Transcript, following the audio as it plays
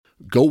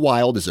Go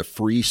Wild is a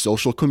free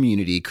social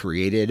community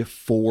created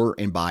for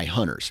and by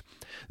hunters.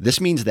 This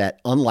means that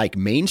unlike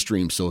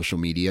mainstream social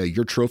media,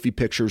 your trophy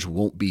pictures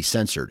won't be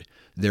censored.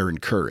 They're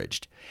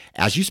encouraged.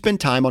 As you spend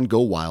time on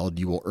Go Wild,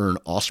 you will earn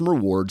awesome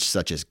rewards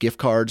such as gift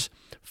cards,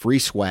 free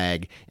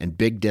swag, and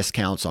big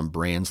discounts on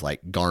brands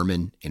like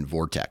Garmin and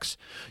Vortex.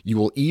 You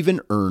will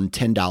even earn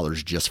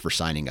 $10 just for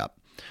signing up.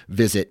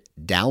 Visit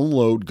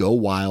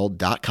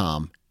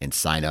downloadgowild.com and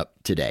sign up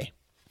today.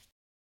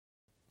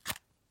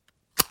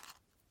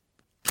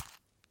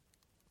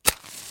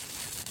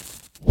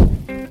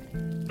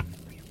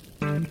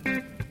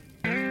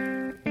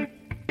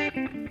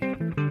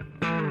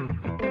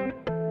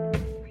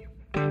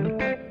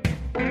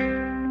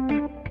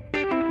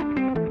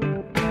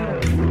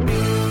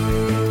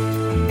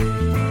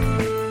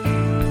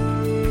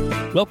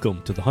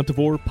 Welcome to the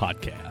Huntivore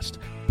Podcast,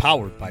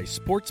 powered by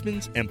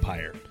Sportsman's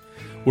Empire,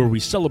 where we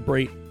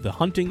celebrate the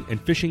hunting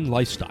and fishing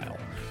lifestyle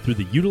through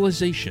the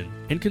utilization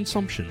and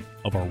consumption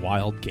of our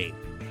wild game.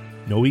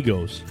 No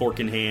egos. Fork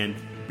in hand,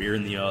 beer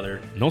in the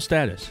other. No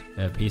status.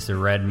 A piece of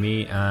red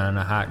meat on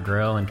a hot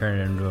grill and turn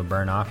it into a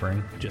burnt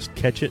offering. Just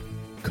catch it,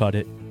 cut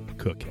it,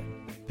 cook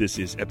it. This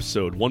is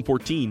episode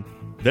 114,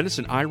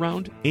 Venison Eye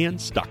Round and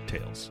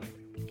Stocktails.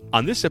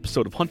 On this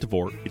episode of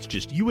Huntivore, it's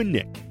just you and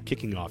Nick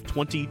kicking off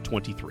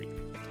 2023.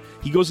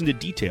 He goes into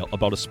detail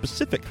about a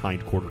specific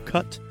hindquarter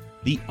cut,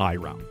 the eye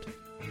round.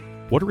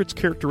 What are its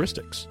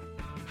characteristics?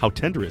 How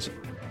tender is it?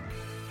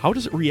 How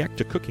does it react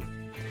to cooking?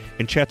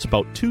 And chats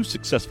about 2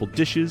 successful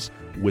dishes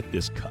with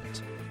this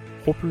cut.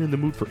 Hope you're in the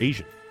mood for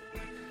Asian.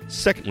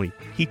 Secondly,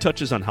 he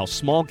touches on how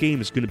small game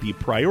is going to be a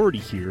priority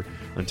here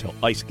until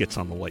ice gets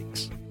on the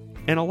lakes,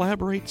 and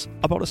elaborates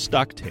about a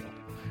stocktail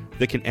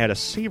that can add a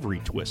savory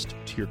twist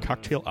to your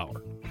cocktail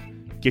hour.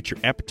 Get your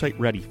appetite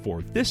ready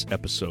for this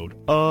episode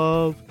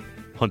of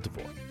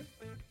Huntivore.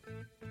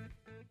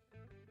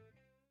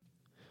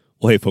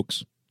 Well, hey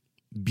folks,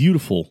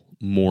 beautiful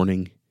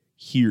morning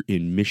here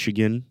in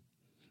Michigan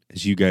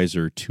as you guys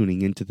are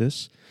tuning into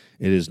this.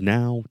 It is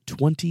now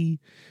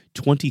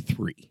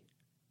 2023.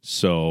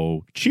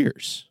 So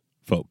cheers,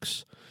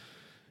 folks,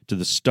 to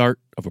the start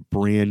of a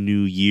brand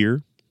new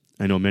year.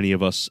 I know many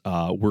of us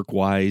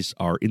work-wise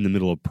are in the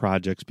middle of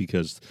projects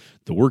because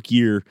the work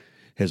year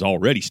has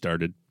already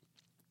started.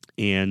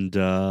 And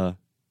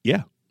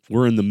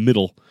we're in the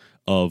middle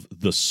of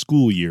the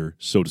school year,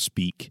 so to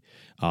speak,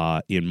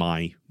 in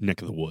my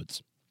neck of the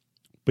woods.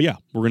 But yeah,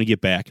 we're going to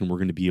get back and we're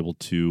going to be able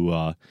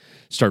to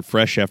start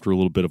fresh after a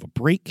little bit of a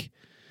break.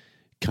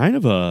 Kind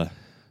of a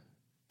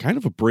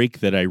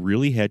break that I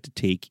really had to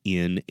take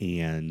in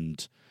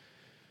and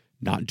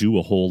not do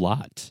a whole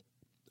lot.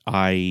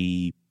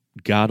 I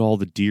got all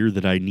the deer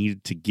that I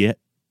needed to get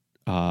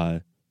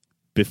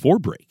before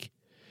break.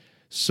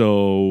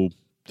 So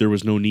there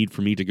was no need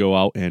for me to go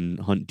out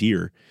and hunt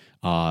deer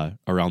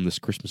around this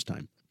Christmas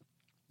time.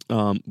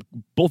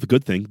 Both a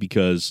good thing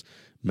because,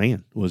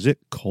 man, was it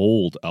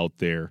cold out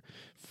there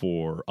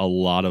for a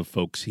lot of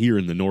folks here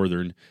in the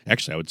northern,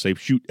 actually I would say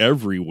shoot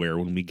everywhere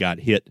when we got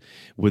hit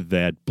with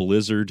that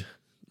blizzard.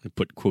 I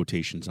put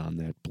quotations on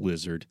that,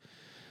 blizzard.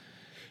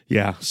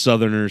 Yeah,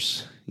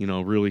 southerners,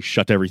 really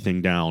shut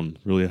everything down,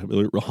 really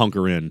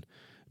hunker in.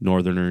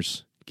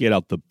 Northerners, get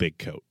out the big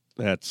coat.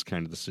 That's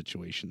kind of the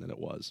situation that it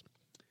was.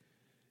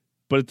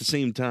 But at the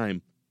same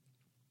time,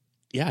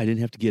 yeah, I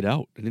didn't have to get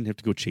out. I didn't have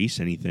to go chase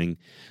anything.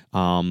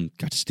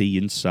 Got to stay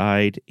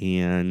inside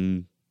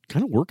and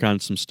kind of work on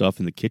some stuff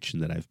in the kitchen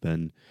that I've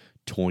been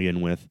toying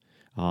with.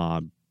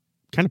 Kind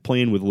of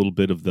playing with a little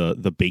bit of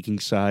the baking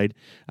side.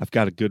 I've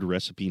got a good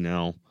recipe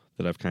now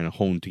that I've kind of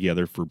honed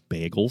together for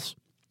bagels.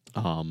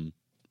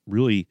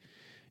 Really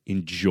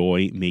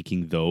enjoy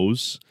making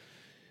those.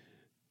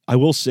 I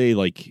will say,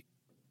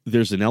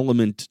 there's an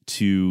element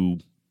to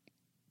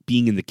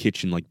being in the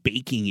kitchen.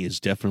 Baking is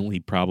definitely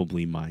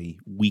probably my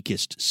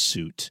weakest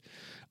suit.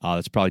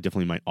 That's probably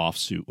definitely my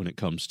offsuit when it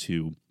comes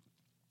to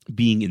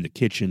being in the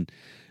kitchen,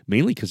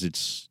 mainly because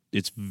it's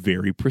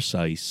very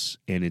precise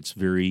and it's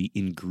very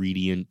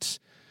ingredient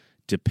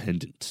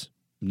dependent,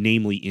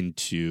 namely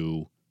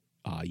into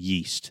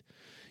yeast.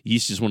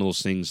 Yeast is one of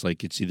those things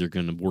it's either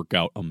going to work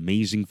out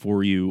amazing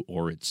for you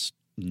or it's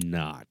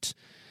not.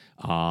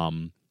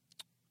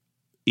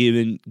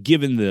 Even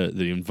given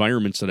the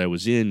environments that I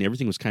was in,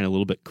 everything was kind of a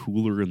little bit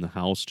cooler in the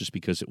house just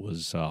because it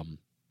was,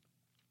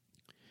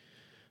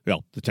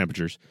 the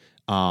temperatures.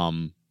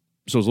 So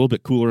it was a little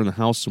bit cooler in the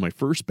house. So my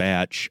first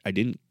batch, I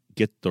didn't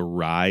get the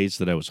rise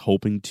that I was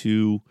hoping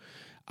to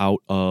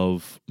out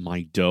of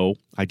my dough.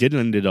 I did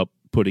ended up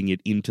putting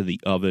it into the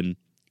oven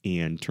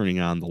and turning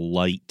on the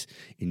light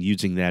and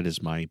using that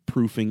as my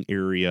proofing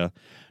area.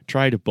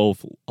 Try to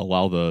both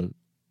allow the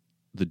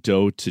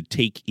dough to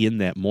take in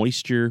that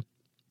moisture,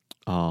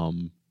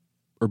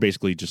 or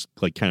basically just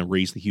kind of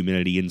raise the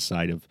humidity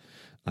inside of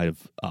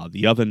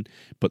the oven,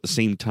 but at the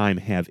same time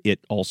have it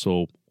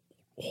also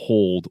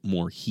hold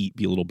more heat,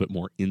 be a little bit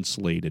more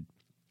insulated.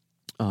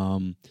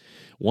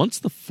 Once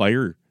the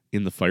fire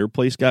in the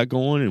fireplace got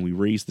going and we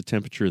raised the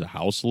temperature of the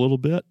house a little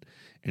bit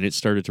and it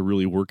started to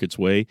really work its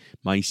way.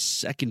 My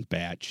second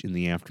batch in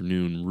the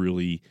afternoon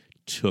really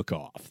took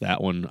off.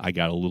 That one I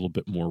got a little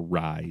bit more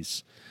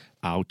rise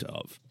out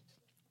of.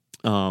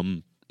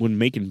 When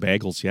making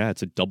bagels,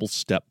 it's a double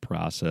step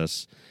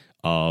process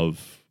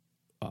of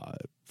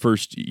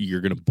first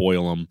you're going to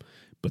boil them,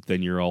 but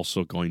then you're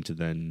also going to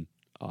then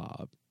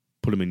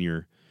put them in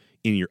your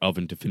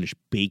oven to finish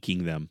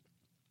baking them.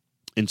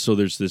 And so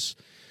there's this,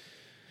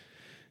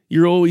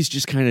 you're always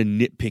just kind of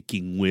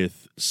nitpicking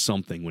with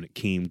something when it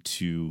came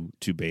to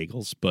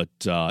bagels. But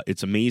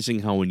it's amazing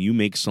how when you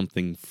make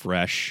something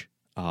fresh,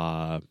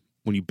 when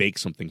you bake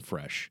something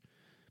fresh,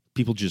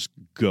 people just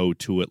go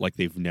to it like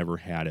they've never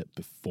had it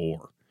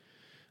before.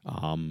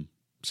 Same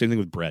thing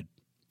with bread.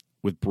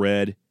 With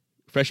bread,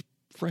 fresh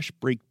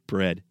baked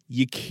bread,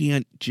 you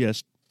can't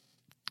just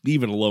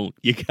leave it alone.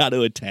 You got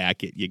to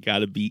attack it. You got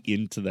to be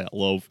into that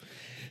loaf.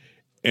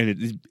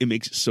 And it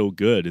makes it so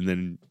good. And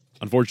then,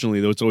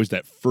 unfortunately, though, it's always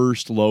that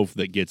first loaf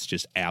that gets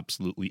just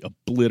absolutely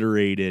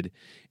obliterated.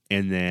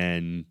 And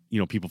then,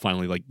 people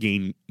finally like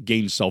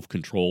gain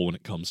self-control when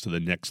it comes to the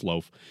next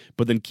loaf.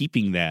 But then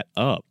keeping that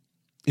up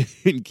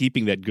and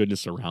keeping that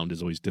goodness around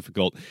is always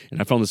difficult.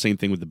 And I found the same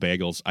thing with the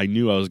bagels. I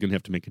knew I was going to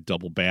have to make a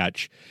double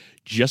batch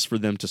just for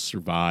them to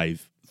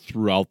survive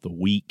throughout the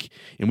week.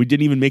 And we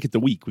didn't even make it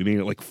the week. We made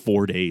it like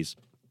 4 days.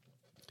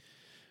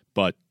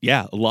 But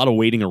yeah, a lot of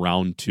waiting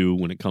around too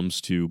when it comes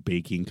to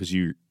baking, because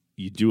you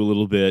do a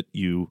little bit.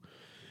 For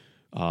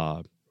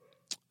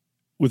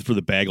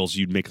the bagels,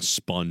 you'd make a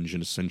sponge,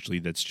 and essentially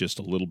that's just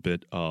a little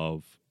bit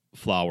of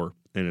flour,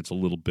 and it's a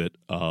little bit,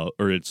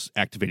 or it's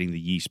activating the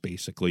yeast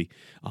basically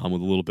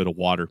with a little bit of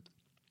water.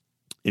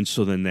 And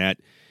so then that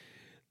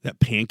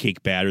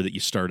pancake batter that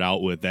you start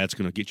out with, that's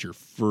going to get your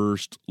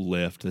first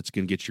lift. That's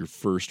going to get your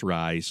first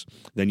rise.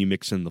 Then you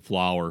mix in the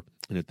flour,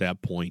 and at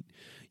that point,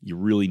 you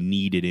really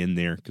need it in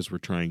there because we're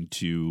trying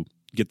to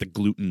get the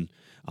gluten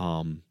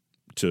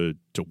to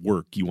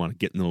work. You want to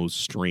get those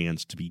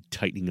strands to be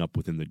tightening up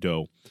within the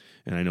dough.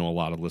 And I know a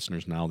lot of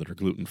listeners now that are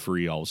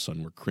gluten-free, all of a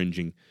sudden we're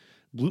cringing.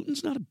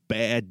 Gluten's not a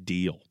bad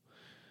deal.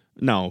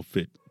 Now, if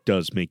it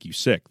does make you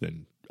sick,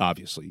 then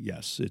obviously,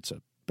 yes, it's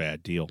a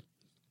bad deal.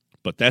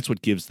 But that's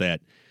what gives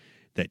that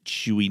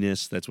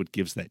chewiness. That's what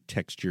gives that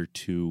texture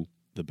to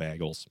the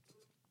bagels.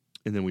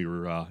 And then we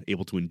were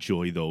able to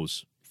enjoy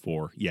those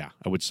for,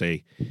 I would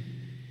say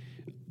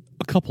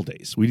a couple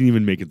days. We didn't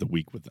even make it the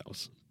week with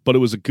those. But it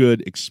was a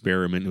good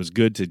experiment. It was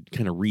good to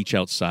kind of reach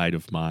outside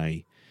of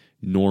my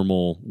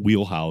normal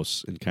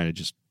wheelhouse and kind of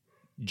just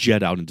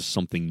jet out into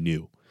something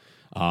new.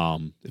 If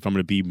I'm going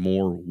to be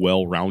more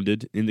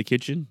well-rounded in the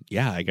kitchen,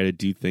 I got to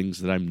do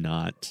things that I'm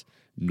not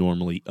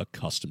normally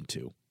accustomed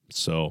to.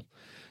 So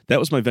that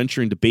was my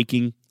venture into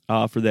baking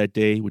for that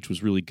day, which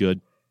was really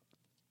good.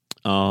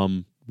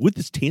 With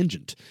this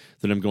tangent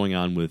that I'm going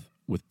on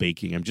with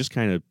baking, I'm just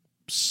kind of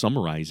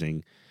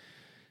summarizing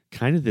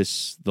kind of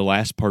the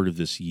last part of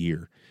this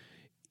year.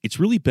 It's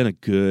really been a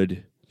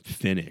good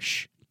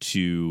finish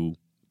to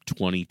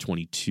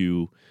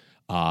 2022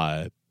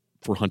 for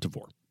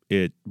Huntivore.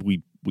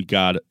 We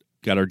got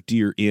our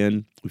deer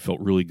in. We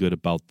felt really good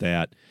about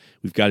that.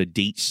 We've got a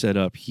date set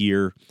up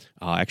here.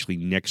 Actually,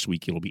 next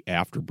week it'll be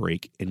after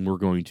break, and we're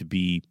going to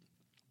be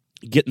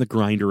getting the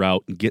grinder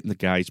out and getting the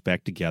guys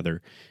back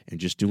together and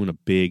just doing a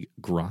big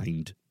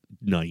grind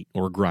night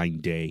or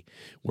grind day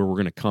where we're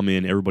going to come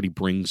in. Everybody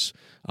brings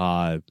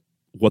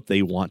what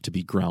they want to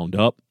be ground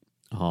up.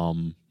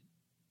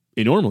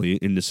 And normally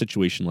in a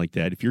situation like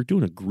that, if you're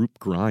doing a group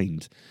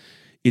grind,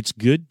 it's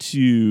good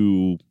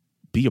to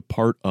be a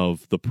part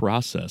of the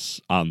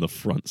process on the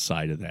front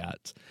side of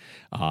that.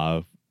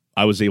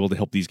 I was able to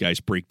help these guys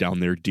break down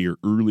their deer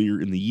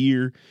earlier in the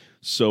year.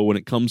 So when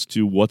it comes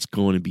to what's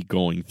going to be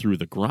going through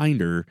the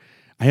grinder,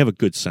 I have a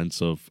good sense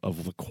of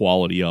the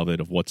quality of it,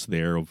 of what's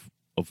there, of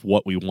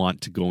what we want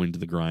to go into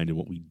the grind and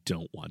what we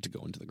don't want to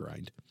go into the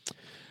grind.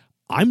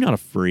 I'm not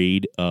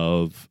afraid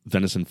of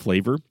venison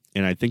flavor,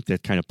 and I think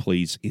that kind of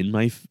plays in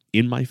my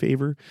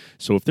favor.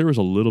 So if there was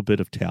a little bit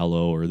of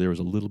tallow or there was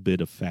a little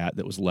bit of fat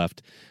that was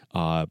left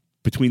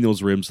between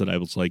those ribs that I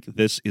was like,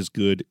 this is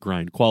good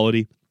grind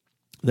quality,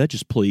 that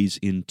just plays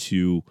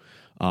into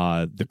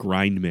the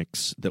grind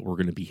mix that we're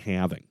going to be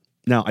having.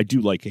 Now, I do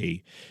like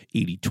a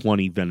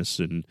 80-20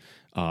 venison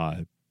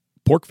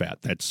pork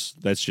fat. That's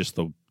just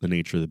the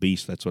nature of the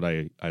beast. That's what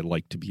I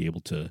like to be able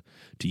to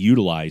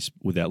utilize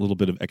with that little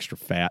bit of extra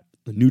fat,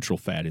 the neutral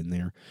fat in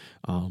there,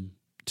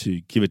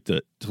 to give it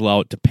to allow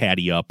it to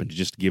patty up and to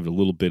just give it a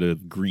little bit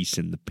of grease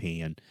in the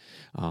pan.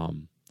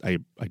 I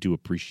do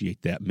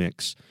appreciate that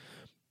mix,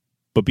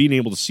 but being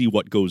able to see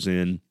what goes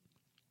in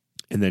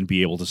and then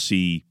be able to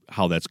see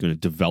how that's going to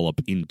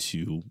develop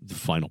into the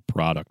final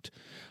product,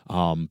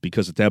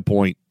 because at that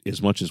point,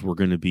 as much as we're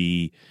going to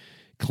be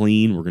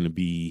clean, we're going to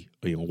be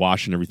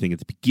washing everything at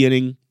the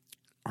beginning,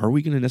 are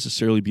we going to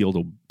necessarily be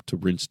able to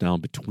rinse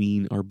down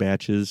between our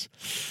batches?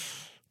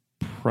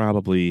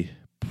 Probably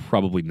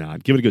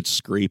not. Give it a good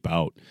scrape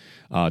out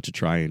to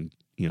try and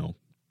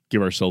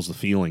give ourselves the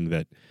feeling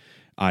that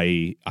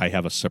I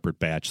have a separate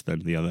batch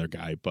than the other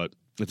guy. But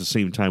at the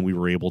same time, we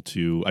were able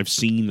to, I've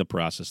seen the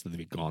process that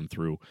they've gone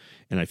through,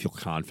 and I feel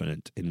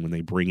confident. And when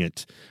they bring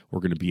it, we're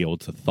going to be able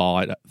to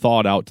thaw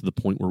it out to the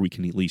point where we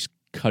can at least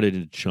cut it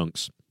into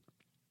chunks.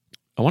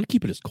 I want to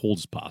keep it as cold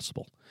as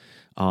possible.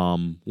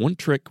 One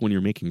trick when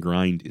you're making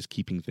grind is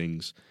keeping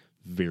things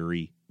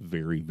very,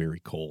 very, very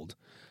cold.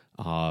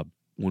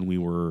 When we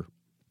were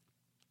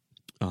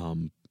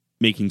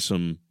making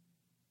some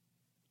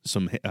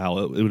it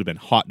would have been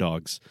hot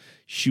dogs,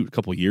 a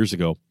couple of years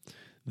ago,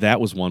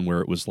 that was one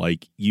where it was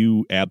like,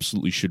 you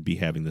absolutely should be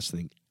having this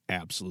thing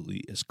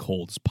absolutely as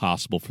cold as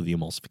possible for the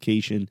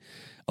emulsification.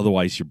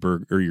 Otherwise, your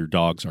burger or your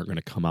dogs aren't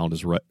going to come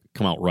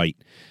out right.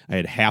 I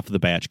had half of the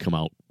batch come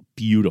out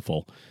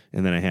beautiful,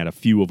 and then I had a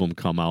few of them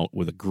come out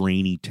with a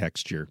grainy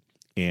texture.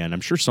 And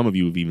I'm sure some of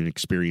you have even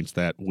experienced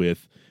that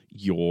with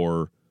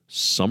your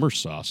summer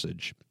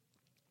sausage.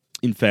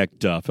 In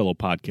fact, fellow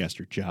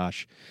podcaster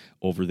Josh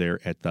over there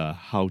at the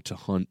How to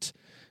Hunt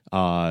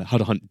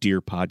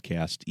Deer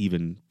podcast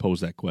even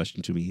posed that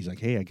question to me. He's like,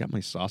 hey, I got my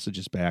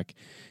sausages back,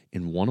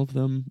 and one of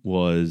them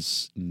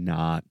was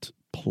not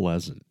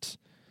pleasant.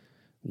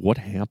 What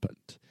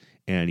happened?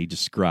 And he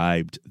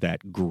described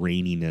that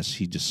graininess.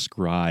 He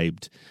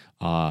described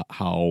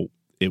how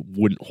it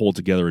wouldn't hold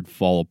together and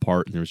fall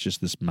apart, and there was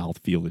just this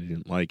mouthfeel that he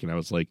didn't like. And I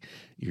was like,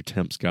 your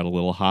temps got a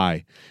little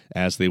high.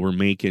 As they were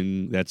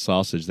making that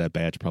sausage, that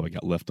batch probably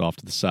got left off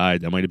to the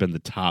side. That might have been the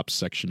top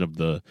section of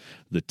the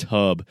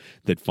tub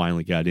that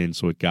finally got in,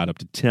 so it got up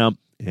to temp.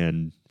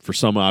 And for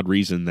some odd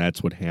reason,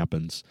 that's what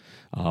happens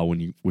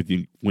when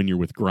you're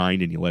with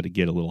grind and you let it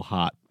get a little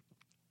hot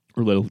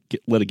or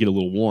let it get a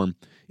little warm,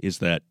 is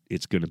that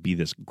it's going to be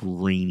this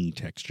grainy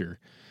texture.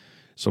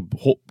 So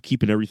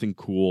keeping everything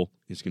cool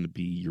is going to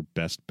be your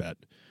best bet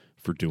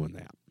for doing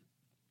that.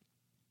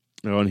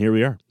 Oh, and here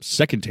we are.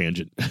 Second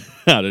tangent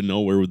out of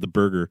nowhere with the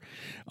burger.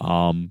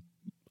 I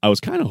was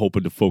kind of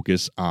hoping to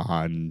focus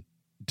on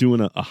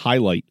doing a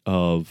highlight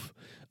of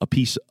a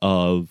piece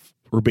of,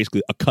 or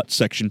basically a cut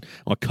section,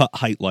 a cut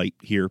highlight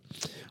here,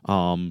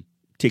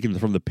 taken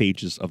from the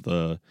pages of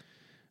the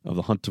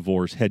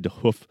Huntivore's Head to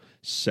Hoof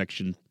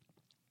section.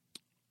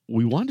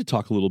 We wanted to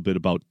talk a little bit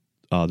about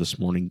this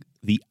morning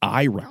the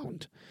eye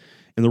round.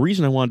 And the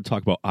reason I wanted to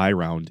talk about eye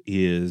round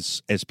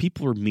is, as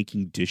people are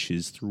making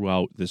dishes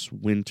throughout this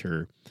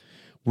winter,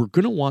 we're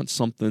going to want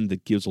something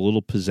that gives a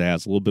little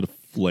pizzazz, a little bit of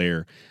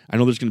flair. I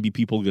know there's going to be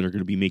people that are going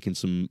to be making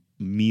some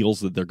meals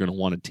that they're going to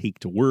want to take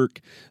to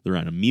work. They're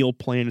on a meal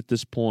plan at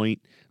this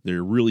point.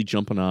 They're really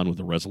jumping on with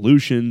the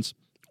resolutions.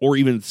 Or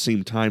even at the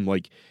same time,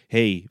 like,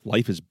 hey,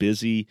 life is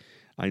busy.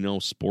 I know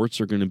sports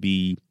are going to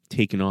be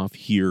taken off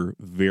here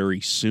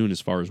very soon as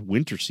far as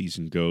winter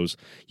season goes.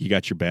 You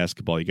got your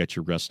basketball, you got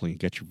your wrestling, you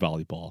got your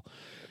volleyball.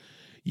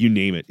 You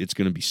name it, it's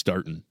going to be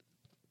starting.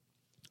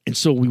 And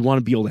so we want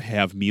to be able to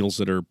have meals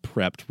that are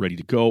prepped, ready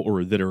to go,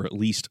 or that are at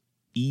least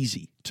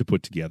easy to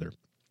put together.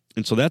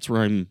 And so that's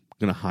where I'm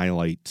going to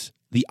highlight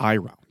the eye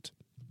round.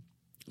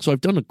 So I've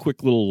done a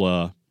quick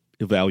little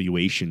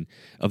evaluation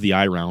of the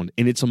eye round,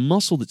 and it's a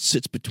muscle that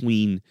sits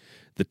between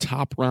the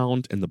top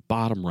round and the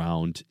bottom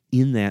round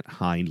in that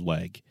hind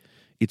leg.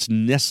 It's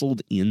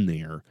nestled in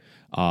there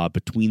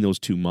between those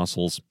two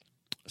muscles.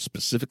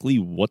 Specifically,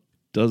 what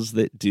does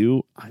that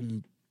do?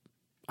 I'm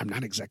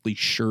not exactly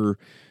sure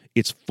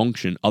its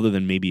function, other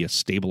than maybe a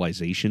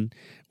stabilization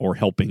or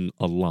helping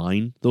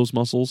align those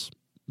muscles.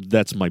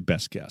 That's my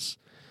best guess.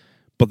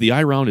 But the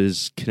eye round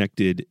is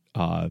connected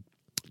to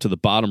the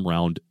bottom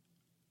round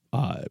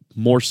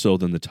more so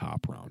than the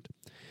top round.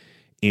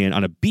 And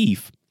on a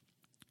beef,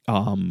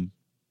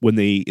 when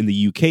they, in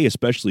the UK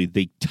especially,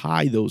 they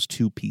tie those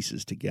two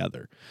pieces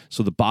together.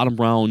 So the bottom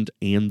round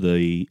and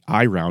the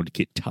eye round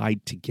get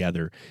tied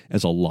together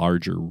as a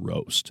larger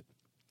roast.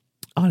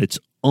 On its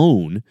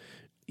own,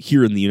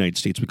 here in the United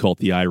States, we call it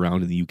the eye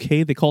round. In the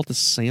UK, they call it the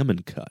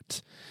salmon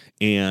cut.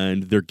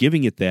 And they're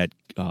giving it that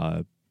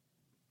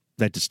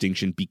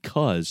distinction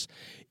because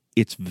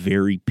it's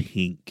very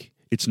pink.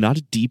 It's not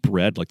a deep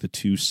red like the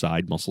two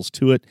side muscles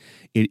to it.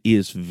 It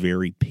is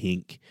very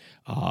pink,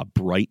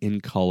 bright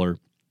in color.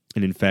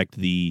 And in fact,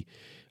 the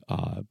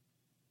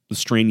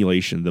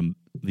strangulation,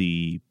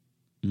 the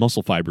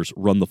muscle fibers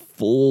run the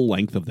full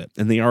length of it,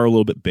 and they are a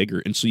little bit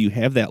bigger. And so you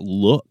have that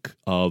look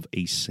of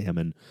a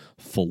salmon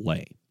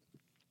fillet.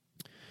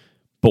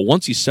 But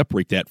once you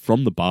separate that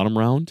from the bottom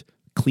round,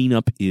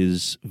 cleanup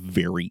is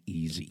very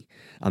easy.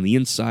 On the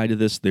inside of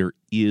this, there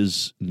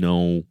is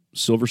no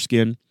silver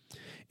skin,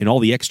 and all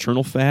the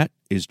external fat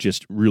is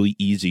just really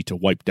easy to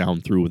wipe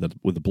down through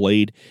with a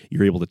blade.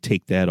 You're able to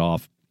take that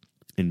off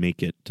and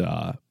make it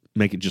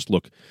just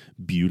look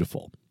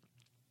beautiful.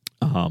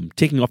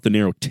 Taking off the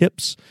narrow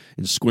tips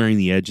and squaring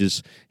the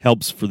edges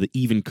helps for the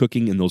even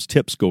cooking, and those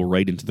tips go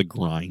right into the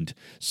grind,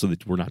 so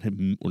that we're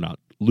not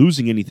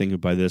losing anything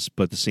by this.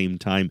 But at the same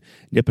time,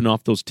 nipping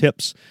off those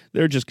tips,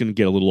 they're just going to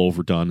get a little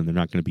overdone, and they're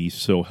not going to be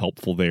so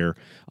helpful there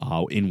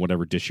in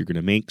whatever dish you're going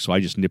to make. So I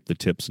just nip the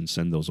tips and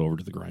send those over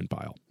to the grind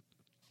pile.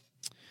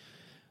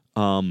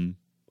 On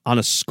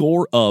a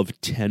score of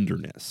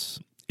tenderness,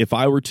 if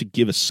I were to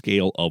give a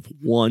scale of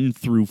 1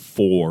 through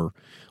 4,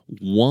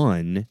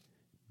 One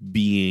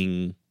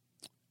being,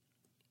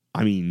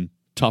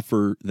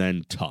 tougher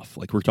than tough.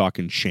 Like we're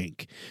talking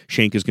shank.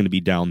 Shank is going to be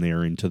down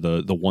there into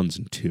the 1s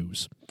and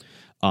 2s.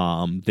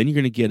 Then you're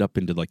going to get up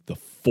into like the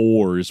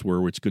 4s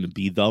where it's going to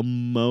be the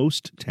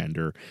most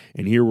tender.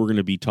 And here we're going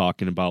to be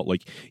talking about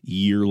like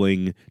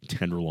yearling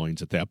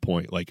tenderloins at that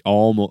point. Like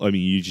almost,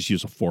 you just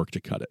use a fork to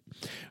cut it.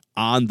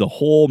 On the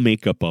whole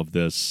makeup of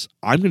this,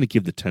 I'm going to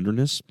give the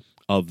tenderness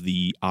of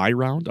the eye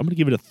round, I'm going to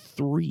give it a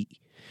 3.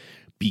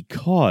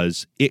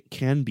 Because it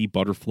can be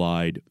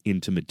butterflied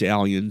into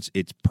medallions.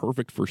 It's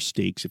perfect for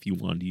steaks if you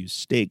want to use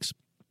steaks.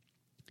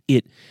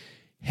 It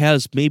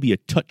has maybe a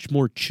touch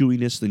more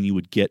chewiness than you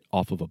would get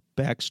off of a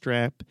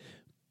backstrap,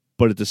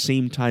 but at the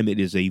same time, it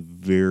is a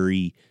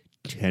very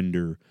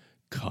tender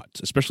cut,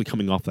 especially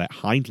coming off that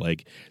hind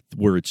leg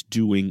where it's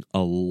doing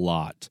a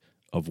lot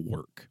of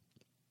work.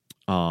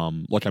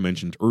 Like I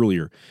mentioned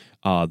earlier,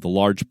 the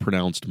large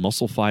pronounced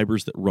muscle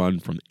fibers that run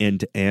from end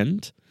to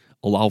end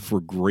allow for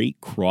great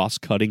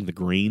cross-cutting the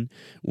grain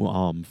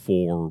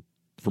for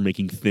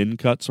making thin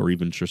cuts or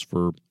even just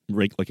for,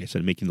 like I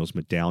said, making those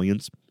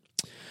medallions.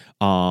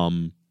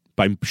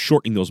 By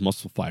shortening those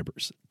muscle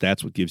fibers,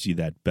 that's what gives you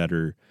that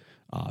better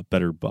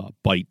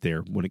bite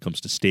there when it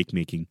comes to steak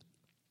making.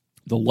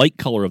 The light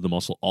color of the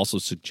muscle also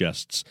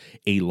suggests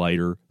a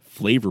lighter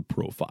flavor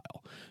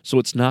profile. So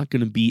it's not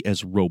going to be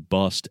as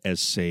robust as,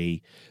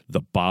 say,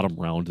 the bottom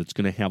round. It's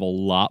going to have a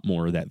lot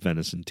more of that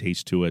venison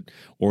taste to it,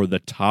 or the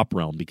top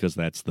round, because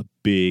that's the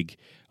big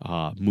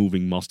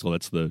moving muscle.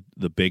 That's the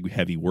big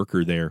heavy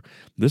worker there.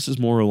 This is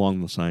more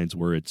along the lines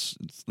where it's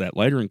that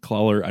lighter in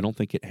color. I don't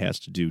think it has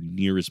to do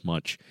near as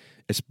much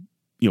as,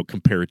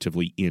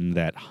 comparatively in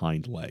that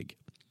hind leg.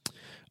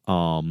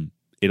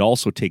 It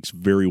also takes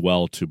very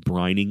well to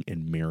brining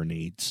and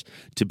marinades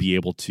to be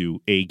able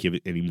to, give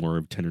it any more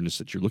of tenderness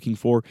that you're looking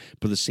for,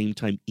 but at the same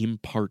time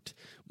impart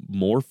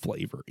more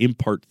flavor,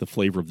 impart the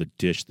flavor of the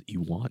dish that you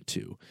want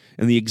to.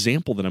 And the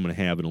example that I'm going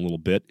to have in a little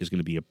bit is going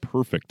to be a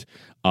perfect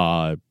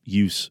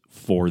use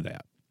for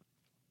that.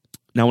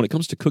 Now, when it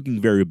comes to cooking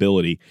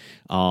variability,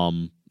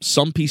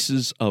 some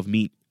pieces of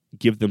meat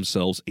give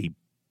themselves a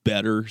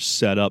better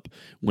setup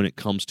when it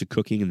comes to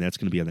cooking, and that's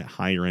going to be on that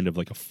higher end of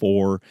like a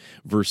 4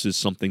 versus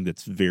something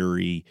that's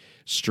very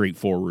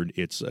straightforward.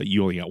 It's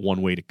you only got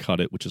one way to cut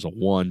it, which is a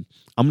 1.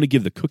 I'm going to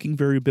give the cooking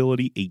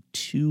variability a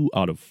 2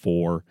 out of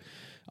 4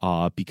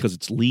 because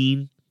it's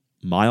lean,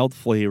 mild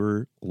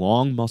flavor,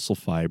 long muscle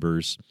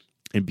fibers,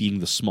 and being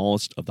the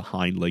smallest of the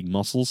hind leg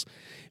muscles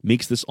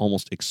makes this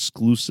almost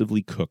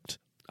exclusively cooked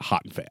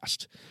hot and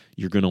fast.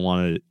 You're going to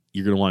want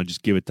to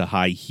just give it the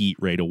high heat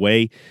right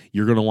away.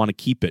 You're going to want to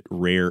keep it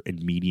rare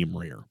and medium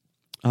rare.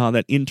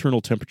 That internal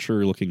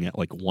temperature, looking at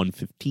like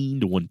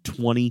 115 to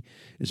 120,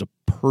 is a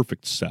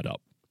perfect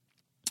setup.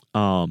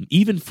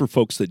 Even for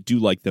folks that do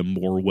like them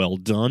more well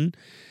done,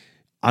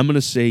 I'm going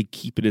to say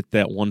keep it at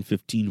that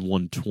 115,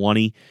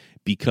 120,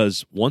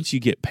 because once you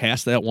get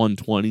past that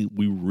 120,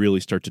 we really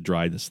start to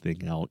dry this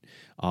thing out.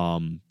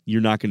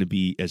 You're not going to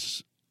be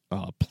as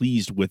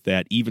pleased with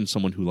that. Even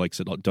someone who likes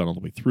it done all the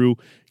way through,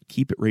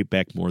 keep it right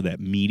back more that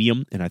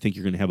medium, and I think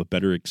you're going to have a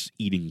better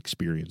eating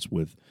experience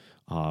with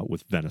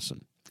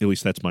venison. At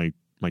least that's my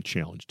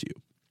challenge to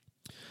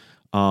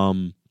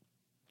you.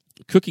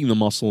 Cooking the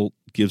muscle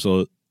gives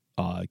the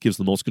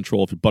most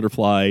control of your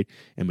butterfly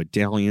and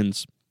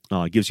medallions.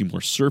 Gives you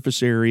more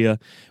surface area.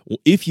 Well,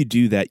 if you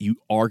do that, you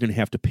are going to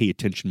have to pay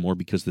attention more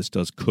because this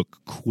does cook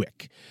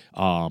quick.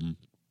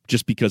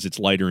 Just because it's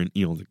lighter and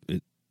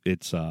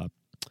it's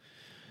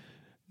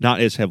not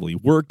as heavily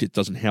worked. It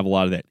doesn't have a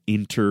lot of that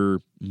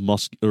inner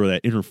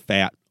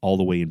fat all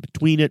the way in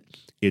between it.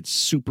 It's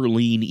super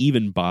lean,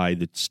 even by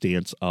the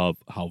stance of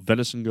how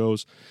venison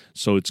goes.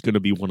 So it's going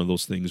to be one of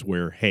those things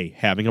where, hey,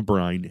 having a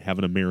brine,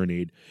 having a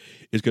marinade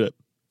is going to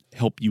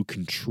help you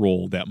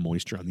control that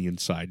moisture on the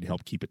inside and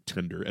help keep it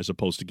tender as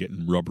opposed to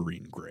getting rubbery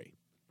and gray.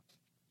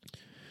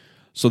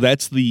 So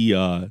that's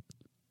the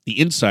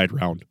inside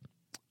round.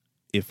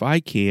 If I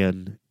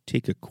can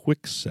take a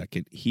quick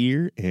second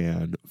here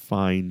and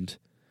find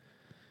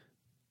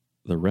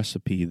the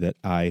recipe that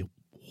I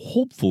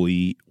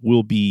hopefully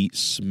will be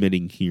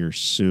submitting here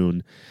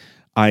soon.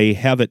 I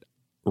have it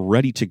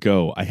ready to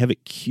go. I have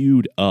it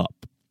queued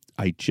up.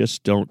 I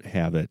just don't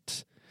have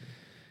it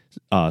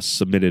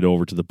submitted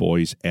over to the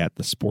boys at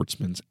the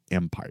Sportsman's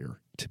Empire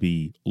to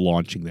be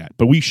launching that.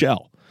 But we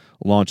shall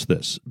launch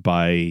this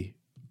by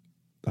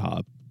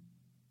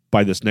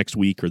this next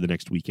week or the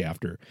next week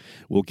after.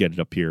 We'll get it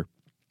up here.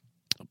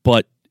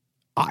 But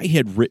I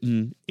had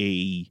written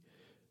a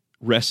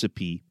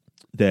recipe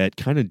that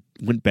kind of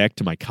went back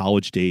to my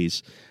college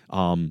days,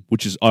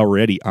 which is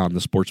already on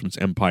the Sportsman's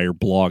Empire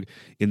blog,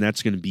 and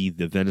that's going to be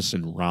the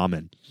venison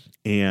ramen.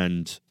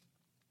 And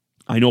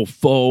I know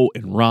pho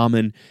and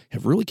ramen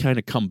have really kind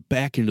of come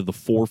back into the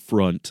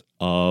forefront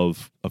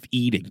of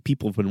eating.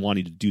 People have been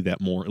wanting to do that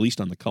more, at least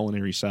on the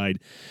culinary side.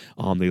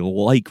 They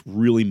like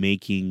really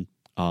making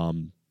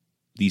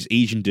these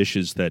Asian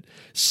dishes that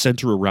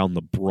center around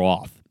the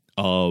broth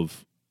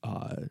of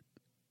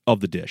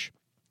the dish.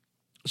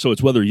 So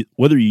it's whether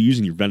you're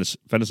using your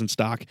venison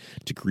stock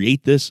to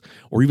create this,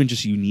 or even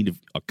just you need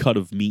a cut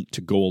of meat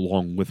to go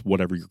along with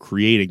whatever you're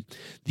creating.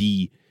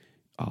 The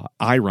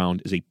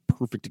iRound is a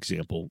perfect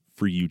example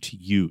for you to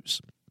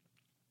use.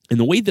 And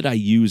the way that I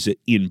use it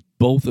in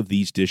both of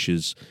these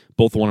dishes,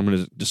 both the one I'm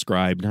going to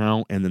describe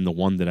now and then the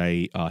one that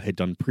I had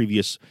done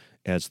previous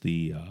as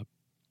the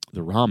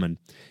ramen,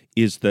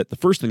 is that the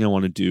first thing I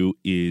want to do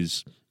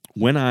is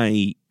when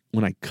I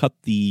cut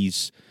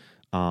these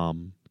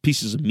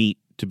pieces of meat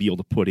to be able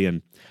to put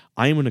in,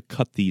 I am going to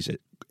cut these at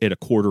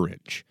 1/4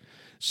 inch.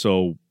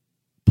 So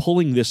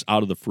pulling this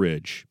out of the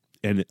fridge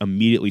and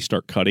immediately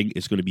start cutting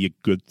is going to be a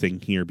good thing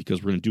here,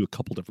 because we're going to do a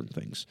couple different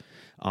things.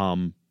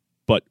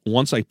 But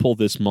once I pull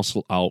this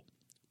muscle out,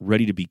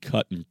 ready to be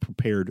cut and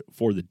prepared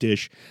for the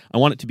dish, I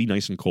want it to be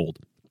nice and cold.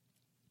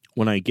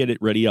 When I get it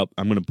ready up,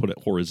 I'm going to put it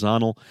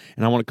horizontal,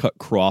 and I want to cut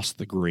across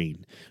the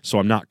grain. So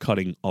I'm not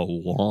cutting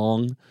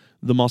along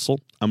the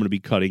muscle. I'm going to be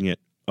cutting it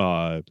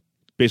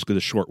basically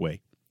the short way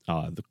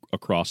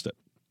across it.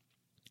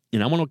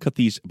 And I want to cut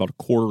these about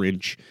 1/4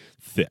 inch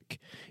thick.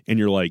 And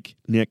you're like,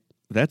 Nick,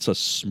 that's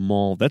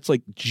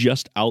like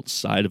just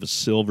outside of a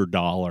silver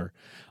dollar.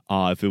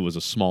 If it was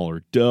a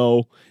smaller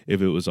dough,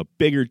 if it was a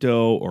bigger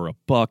dough or a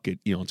buck,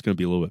 it's going to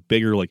be a little bit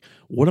bigger. Like,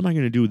 what am I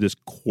going to do with this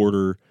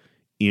 1/4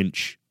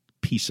 inch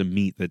piece of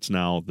meat that's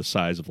now the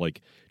size of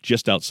like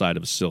just outside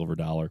of a silver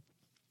dollar?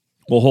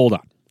 Well, hold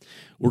on.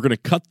 We're going to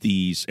cut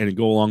these and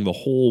go along the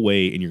whole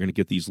way, and you're going to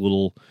get these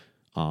little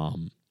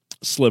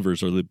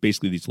slivers, or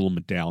basically these little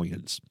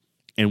medallions.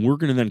 And we're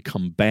going to then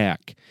come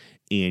back,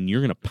 and you're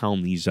going to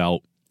pound these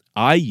out.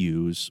 I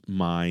use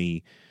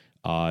my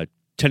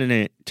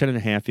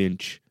 10.5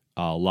 inch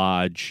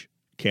Lodge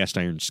cast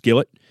iron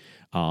skillet.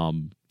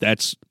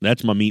 That's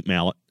my meat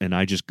mallet, and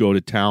I just go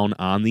to town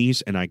on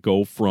these, and I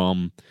go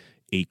from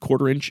a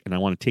 1/4 inch, and I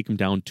want to take them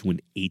down to an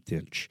 1/8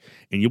 inch.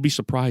 And you'll be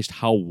surprised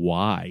how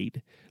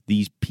wide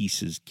these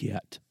pieces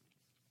get.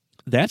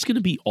 That's going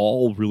to be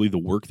all really the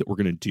work that we're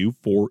going to do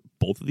for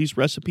both of these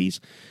recipes.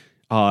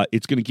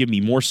 It's going to give me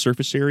more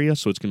surface area,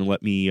 so it's going to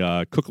let me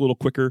cook a little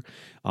quicker.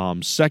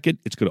 Second,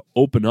 it's going to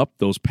open up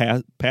those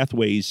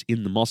pathways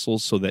in the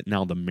muscles so that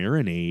now the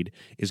marinade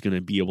is going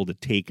to be able to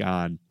take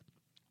on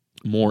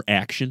more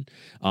action.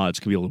 It's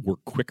going to be able to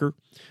work quicker.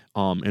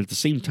 And at the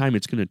same time,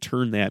 it's going to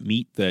turn that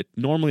meat that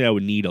normally I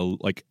would need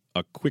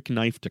a quick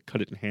knife to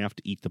cut it in half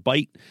to eat the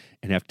bite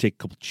and have to take a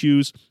couple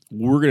chews.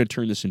 We're going to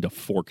turn this into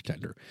fork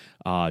tender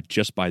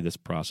just by this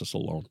process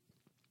alone.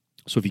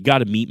 So if you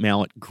got a meat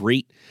mallet,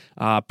 great.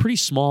 Pretty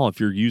small if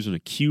you're using a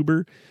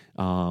cuber.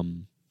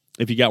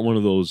 If you got one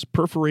of those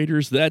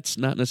perforators, that's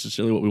not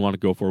necessarily what we want to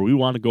go for. We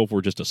want to go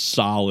for just a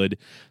solid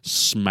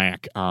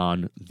smack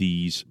on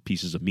these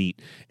pieces of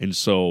meat. And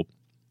so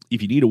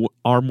if you need an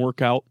arm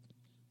workout,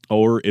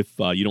 or if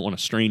you don't want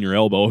to strain your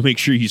elbow, make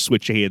sure you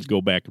switch hands,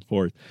 go back and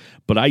forth.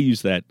 But I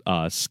use that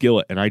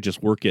skillet, and I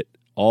just work it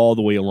all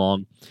the way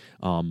along.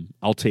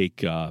 I'll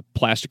take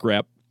plastic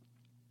wrap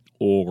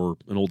or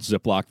an old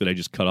Ziploc that I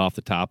just cut off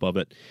the top of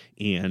it,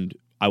 and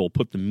I will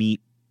put the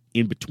meat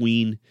in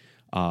between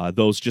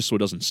those just so it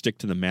doesn't stick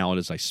to the mallet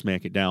as I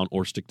smack it down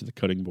or stick to the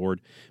cutting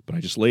board. But I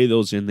just lay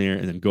those in there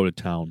and then go to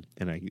town,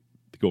 and I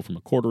go from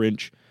a 1/4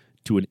 inch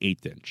to an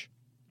 1/8 inch.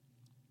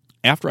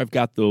 After I've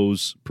got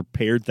those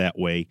prepared that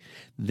way,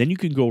 then you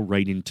can go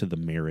right into the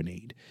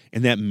marinade.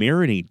 And that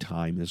marinade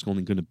time is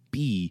only going to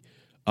be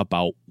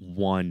about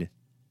 1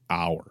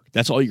 hour.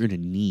 That's all you're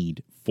going to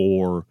need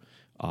for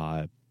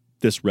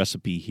this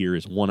recipe here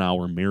is 1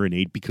 hour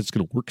marinade, because it's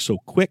going to work so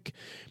quick.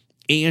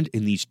 And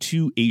in these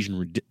two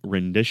Asian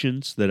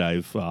renditions that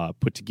I've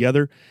put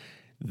together,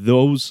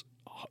 those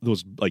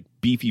like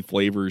beefy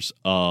flavors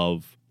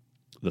of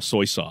the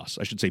soy sauce.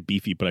 I should say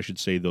beefy, but I should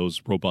say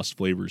those robust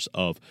flavors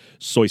of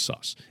soy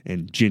sauce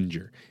and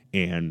ginger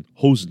and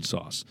hoisin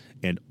sauce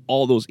and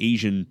all those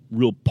Asian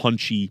real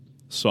punchy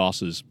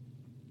sauces.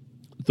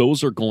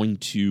 Those are going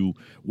to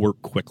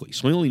work quickly.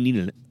 So I only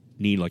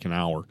need like an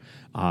hour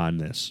on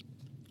this.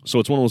 So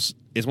it's one of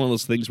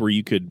those things where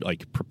you could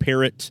like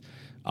prepare it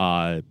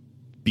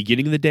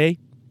beginning of the day,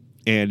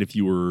 and if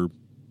you were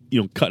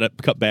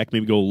cut back,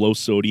 maybe go low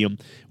sodium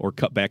or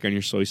cut back on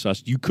your soy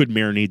sauce, you could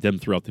marinate them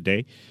throughout the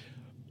day.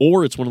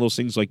 Or it's one of those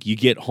things like you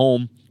get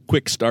home,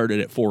 quick start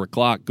it at 4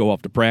 o'clock, go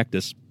off to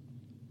practice.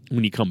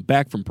 When you come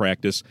back from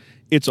practice,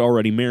 it's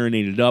already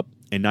marinated up,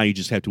 and now you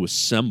just have to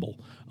assemble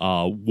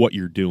what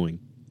you're doing.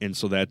 And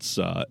so that's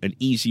an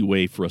easy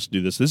way for us to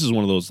do this. This is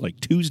one of those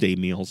like Tuesday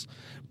meals,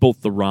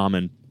 both the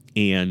ramen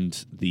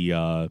and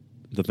the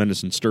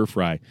venison stir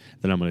fry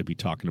that I'm going to be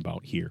talking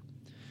about here.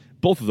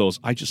 Both of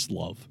those I just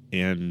love.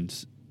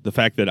 And the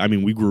fact that,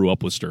 we grew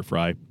up with stir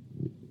fry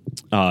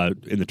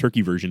in the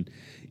turkey version,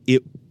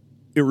 it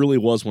really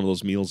was one of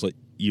those meals that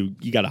you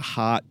got a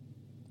hot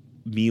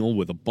meal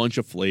with a bunch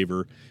of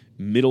flavor,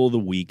 middle of the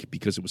week,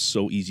 because it was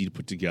so easy to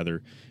put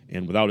together.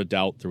 And without a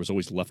doubt, there was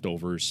always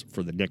leftovers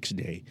for the next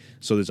day.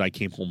 So as I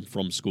came home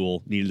from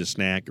school, needed a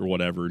snack or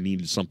whatever,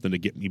 needed something to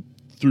get me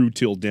through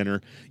till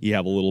dinner, you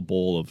have a little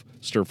bowl of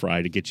stir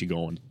fry to get you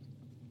going.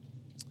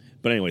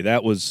 But anyway,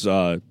 that was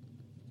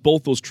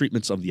both those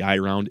treatments of the eye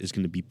round is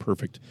going to be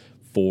perfect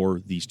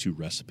for these two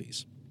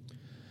recipes.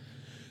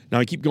 Now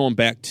I keep going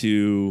back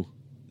to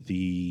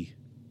the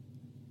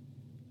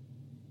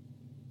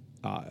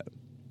let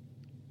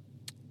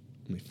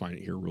me find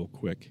it here real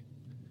quick.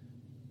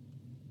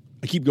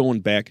 I keep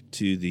going back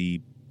to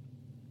the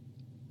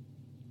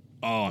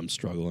I'm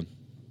struggling.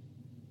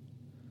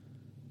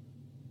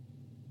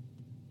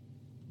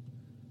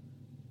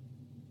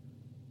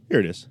 Here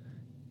it is.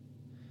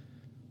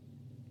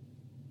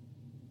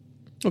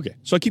 Okay,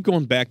 so I keep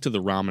going back to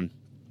the ramen.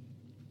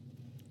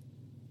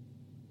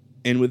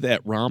 And with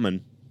that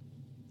ramen,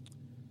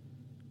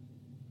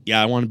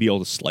 I want to be able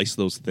to slice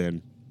those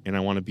thin, and I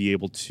want to be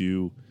able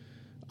to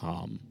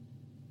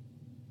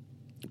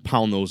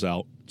pound those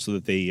out so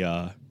that they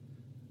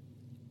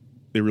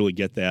really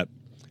get that.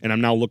 And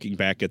I'm now looking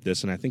back at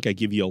this, and I think I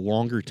give you a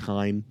longer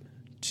time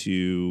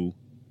to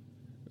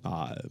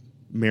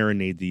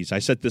marinate these. I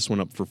set this one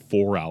up for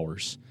 4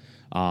 hours.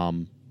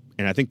 And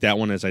I think that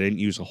one is I didn't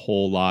use a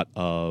whole lot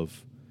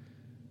of...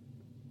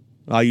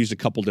 I used a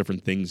couple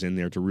different things in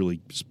there to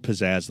really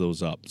pizzazz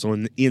those up. So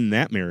in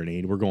that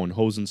marinade, we're going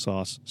hoisin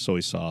sauce, soy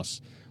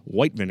sauce,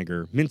 white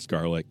vinegar, minced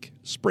garlic,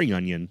 spring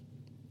onion,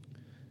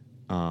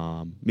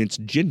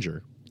 minced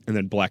ginger, and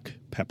then black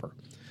pepper.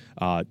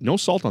 No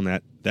salt on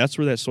that. That's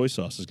where that soy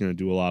sauce is going to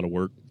do a lot of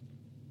work.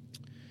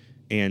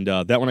 And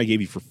that one I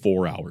gave you for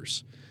 4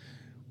 hours.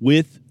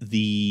 With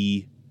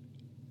the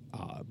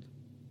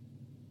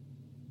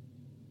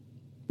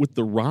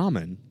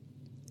ramen,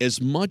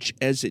 as much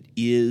as it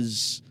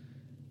is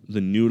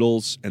the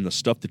noodles and the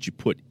stuff that you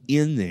put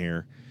in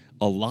there,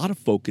 a lot of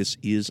focus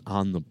is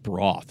on the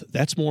broth.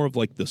 That's more of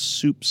like the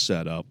soup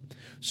setup.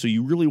 So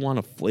you really want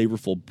a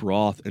flavorful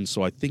broth. And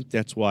so I think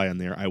that's why on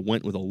there I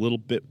went with a little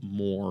bit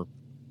more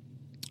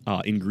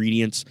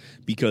ingredients,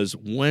 because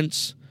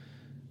once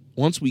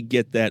we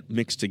get that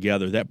mixed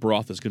together, that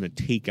broth is going to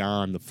take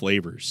on the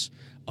flavors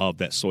of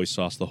that soy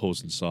sauce, the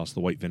hoisin sauce,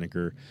 the white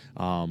vinegar,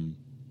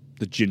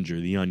 the ginger,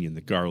 the onion,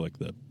 the garlic,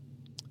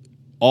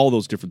 all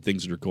those different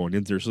things that are going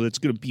in there. So that's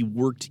going to be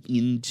worked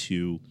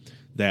into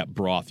that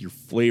broth. You're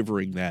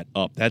flavoring that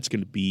up. That's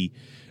going to be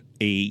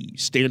a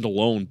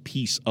standalone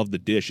piece of the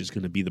dish, is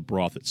going to be the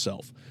broth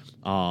itself.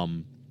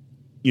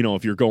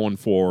 If you're going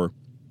for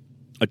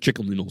a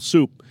chicken noodle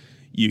soup,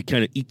 you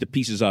kind of eat the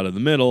pieces out of the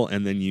middle,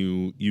 and then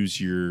you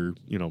use your,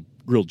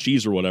 grilled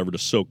cheese or whatever to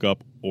soak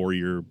up, or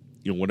your,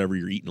 whatever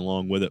you're eating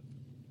along with it,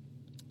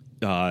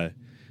 to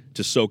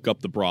soak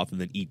up the broth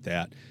and then eat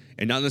that.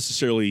 And not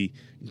necessarily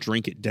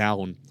drink it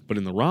down, but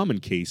in the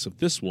ramen case of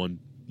this one,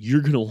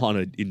 you're going to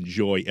want to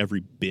enjoy every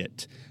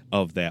bit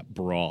of that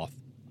broth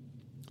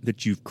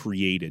that you've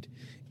created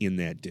in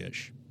that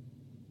dish.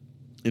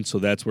 And so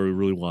that's where we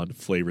really wanted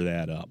to flavor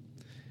that up.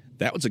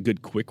 That was a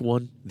good quick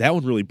one. That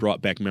one really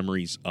brought back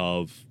memories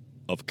of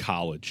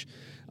college.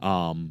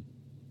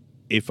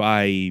 If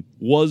I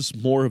was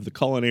more of the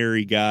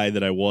culinary guy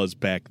that I was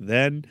back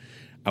then,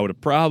 I would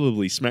have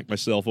probably smacked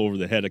myself over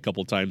the head a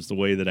couple times the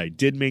way that I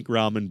did make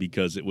ramen,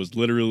 because it was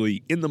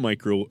literally in the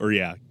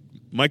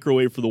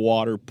microwave for the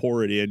water,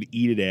 pour it in,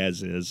 eat it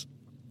as is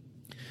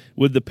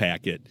with the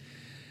packet.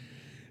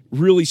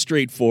 Really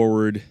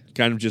straightforward,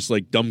 kind of just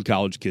like dumb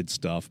college kid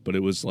stuff, but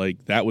it was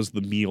like that was the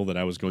meal that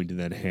I was going to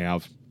then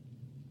have.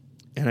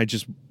 And I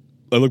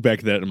look back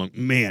at that and I'm like,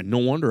 man, no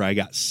wonder I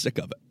got sick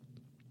of it.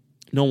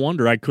 No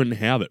wonder I couldn't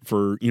have it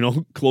for,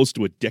 close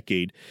to a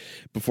decade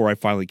before I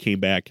finally came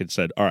back and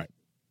said, all right,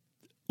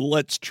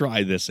 let's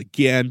try this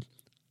again,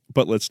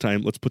 but let's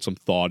put some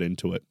thought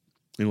into it,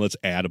 and let's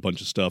add a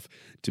bunch of stuff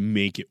to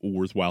make it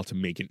worthwhile, to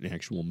make it an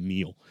actual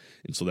meal.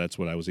 And so that's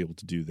what I was able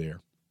to do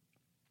there.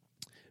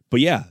 But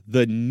yeah,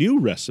 the new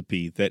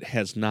recipe that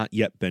has not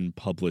yet been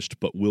published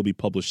but will be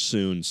published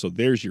soon. So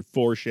there's your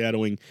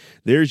foreshadowing.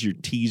 There's your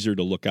teaser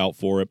to look out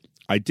for it.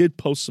 I did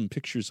post some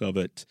pictures of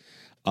it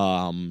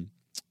on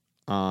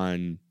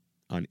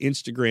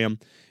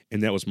Instagram,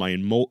 and that was my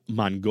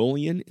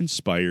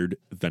Mongolian-inspired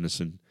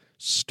venison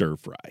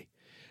stir-fry.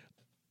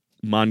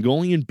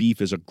 Mongolian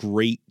beef is a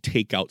great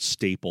takeout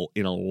staple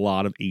in a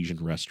lot of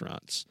Asian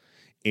restaurants.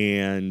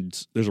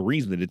 And there's a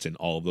reason that it's in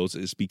all of those,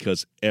 is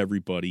because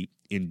everybody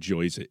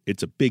enjoys it.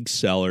 It's a big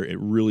seller. It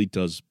really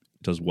does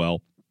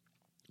well.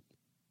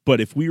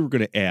 But if we were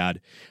going to add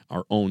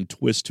our own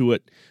twist to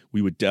it,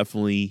 we would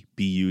definitely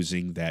be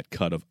using that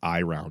cut of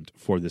eye round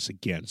for this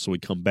again. So we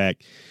come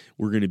back,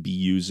 we're going to be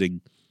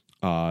using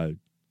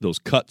those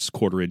cuts,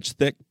 1/4 inch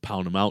thick,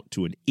 pound them out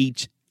to an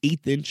 1/8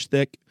 inch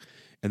thick,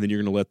 and then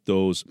you're going to let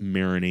those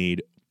marinate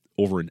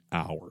over an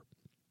hour.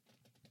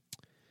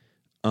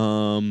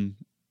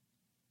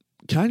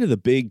 Kind of the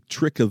big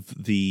trick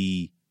of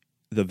the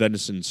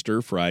venison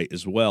stir fry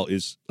as well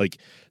is, like,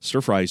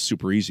 stir fry is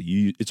super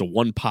easy. It's a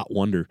one pot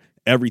wonder.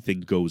 Everything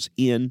goes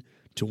in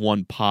to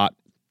one pot.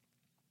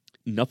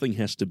 Nothing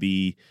has to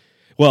be,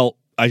 well,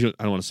 I don't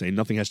want to say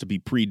nothing has to be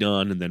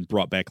pre-done and then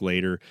brought back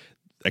later.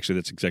 Actually,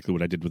 that's exactly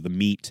what I did with the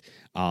meat.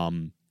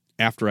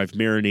 After I've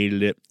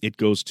marinated it, it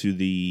goes to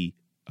the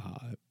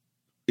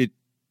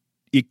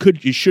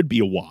it should be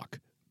a wok,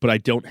 but I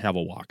don't have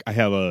a wok. I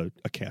have a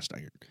cast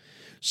iron.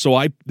 So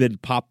I then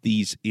popped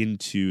these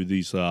into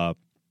these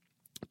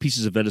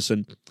pieces of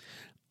venison.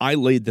 I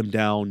laid them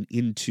down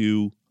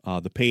into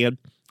the pan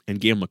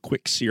and gave them a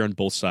quick sear on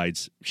both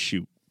sides.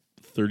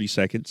 30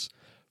 seconds,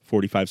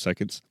 45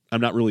 seconds.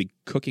 I'm not really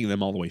cooking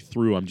them all the way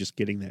through. I'm just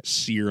getting that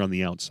sear on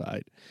the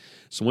outside.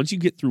 So once you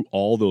get through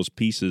all those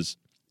pieces,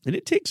 and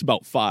it takes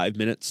about 5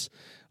 minutes,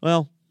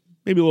 well,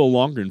 maybe a little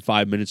longer than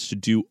 5 minutes to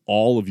do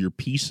all of your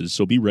pieces.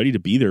 So be ready to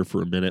be there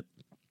for a minute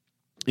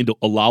and to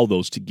allow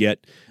those to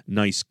get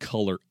nice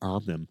color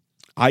on them.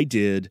 I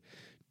did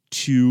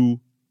two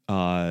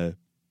eye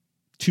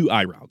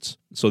rounds.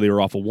 So they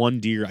were off of one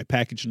deer. I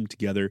packaged them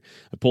together.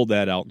 I pulled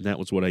that out, and that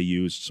was what I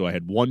used. So I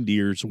had one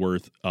deer's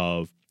worth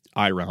of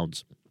eye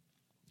rounds.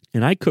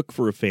 And I cook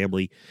for a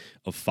family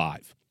of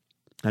 5.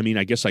 I mean,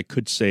 I guess I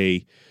could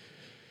say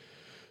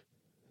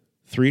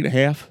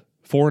 3.5,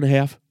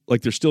 4.5.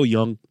 Like, they're still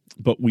young,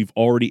 but we've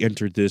already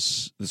entered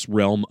this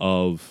realm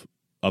of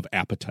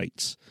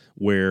appetites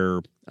where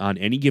on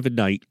any given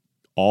night,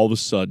 all of a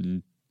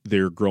sudden,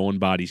 their growing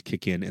bodies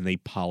kick in and they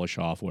polish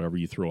off whatever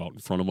you throw out in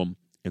front of them,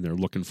 and they're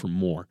looking for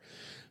more.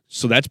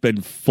 So that's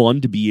been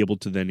fun to be able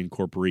to then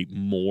incorporate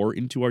more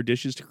into our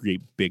dishes to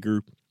create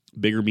bigger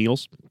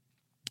meals,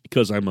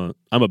 because I'm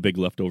a big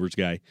leftovers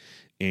guy.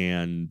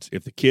 And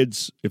if the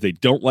kids, if they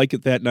don't like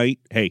it that night,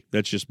 hey,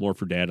 that's just more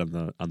for dad on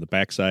the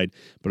backside.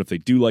 But if they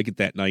do like it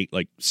that night,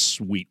 like,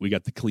 sweet, we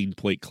got the Clean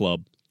Plate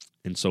Club,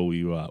 and so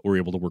we're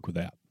able to work with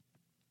that.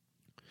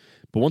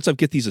 But once I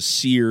get these a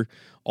sear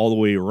all the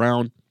way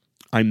around,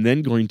 I'm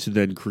then going to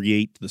then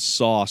create the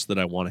sauce that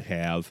I want to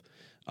have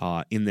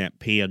in that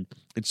pan.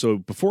 And so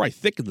before I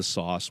thicken the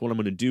sauce, what I'm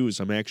going to do is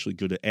I'm actually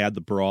going to add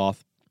the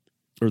broth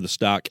or the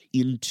stock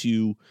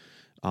into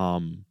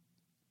nope,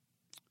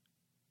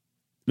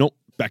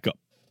 back up.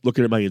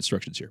 Looking at my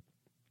instructions here.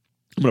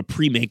 I'm going to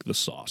pre-make the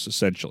sauce,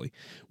 essentially,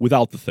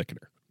 without the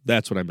thickener.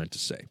 That's what I meant to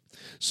say.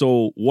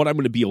 So what I'm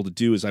going to be able to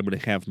do is I'm going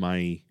to have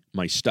my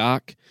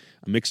stock.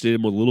 I mixed it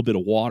in with a little bit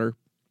of water,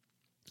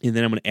 and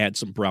then I'm going to add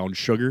some brown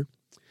sugar.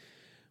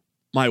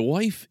 My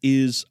wife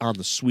is on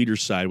the sweeter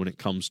side when it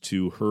comes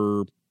to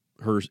her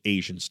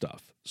Asian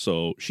stuff.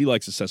 So she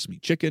likes the sesame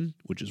chicken,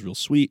 which is real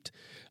sweet.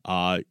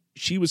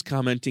 She was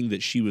commenting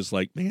that she was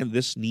like, man,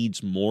 this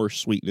needs more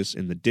sweetness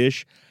in the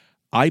dish.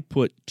 I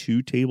put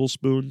 2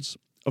 tablespoons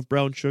of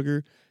brown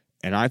sugar,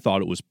 and I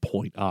thought it was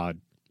point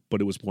on, but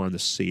it was more on the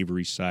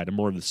savory side. I'm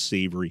more of the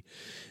savory.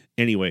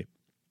 Anyway,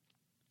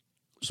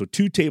 so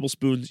 2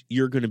 tablespoons,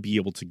 you're going to be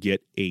able to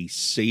get a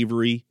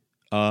savory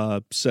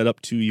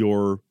setup to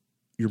your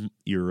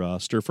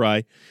stir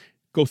fry.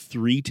 Go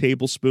 3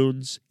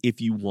 tablespoons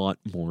if you want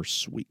more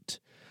sweet.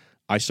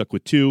 I stuck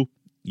with 2.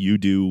 You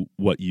do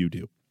what you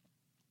do.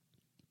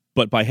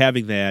 But by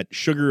having that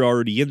sugar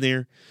already in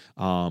there,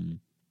 1/8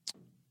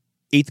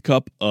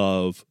 cup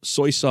of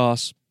soy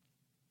sauce,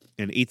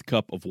 an 1/8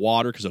 cup of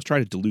water, because I was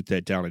trying to dilute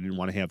that down. I didn't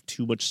want to have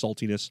too much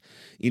saltiness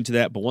into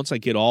that. But once I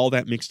get all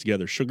that mixed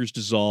together, sugar's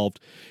dissolved,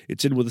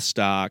 it's in with the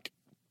stock,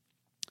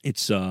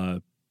 it's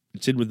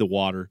in with the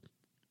water.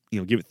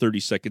 Give it 30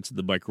 seconds in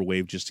the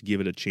microwave just to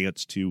give it a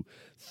chance to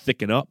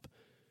thicken up.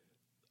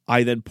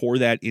 I then pour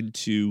that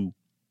into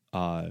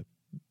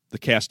the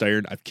cast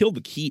iron. I've killed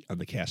the heat on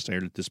the cast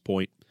iron at this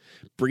point,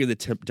 bringing the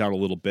temp down a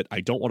little bit.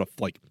 I don't want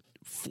to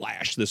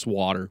flash this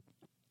water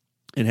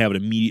and have it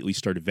immediately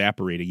start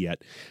evaporating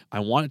yet. I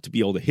want it to be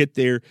able to hit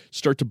there,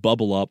 start to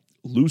bubble up,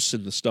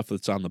 loosen the stuff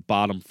that's on the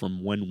bottom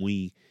from when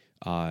we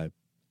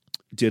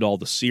did all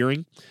the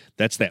searing.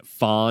 That's that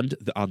fond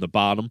on the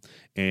bottom.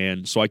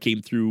 And so I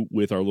came through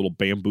with our little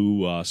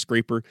bamboo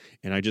scraper,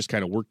 and I just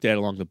kind of worked that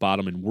along the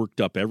bottom and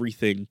worked up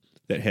everything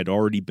that had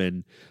already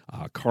been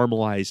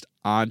caramelized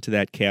onto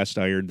that cast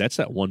iron. That's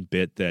that one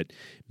bit that,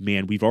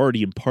 man, we've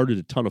already imparted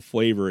a ton of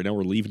flavor, and now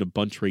we're leaving a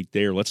bunch right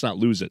there. Let's not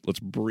lose it. Let's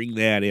bring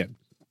that in.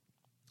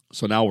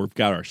 So now we've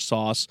got our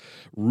sauce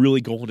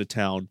really going to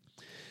town.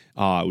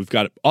 We've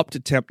got it up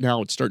to temp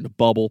now. It's starting to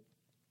bubble.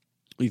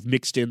 We've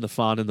mixed in the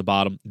fond in the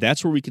bottom.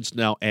 That's where we can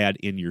now add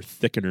in your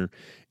thickener.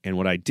 And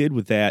what I did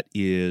with that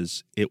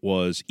is it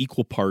was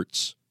equal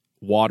parts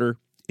water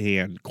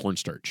and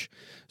cornstarch.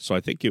 So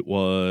I think it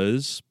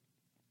was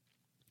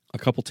a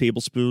couple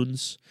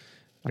tablespoons.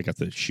 I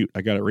got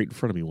it right in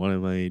front of me. What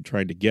am I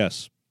trying to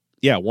guess?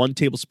 Yeah, 1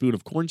 tablespoon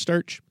of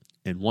cornstarch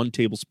and 1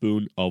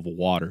 tablespoon of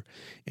water,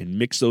 and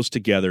mix those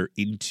together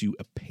into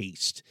a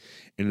paste.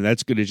 And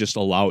that's going to just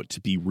allow it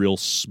to be real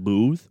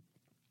smooth.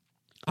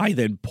 I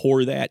then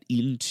pour that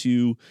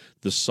into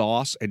the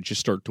sauce and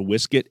just start to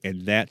whisk it,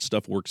 and that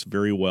stuff works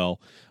very well.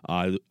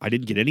 I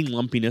didn't get any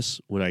lumpiness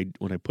when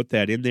I put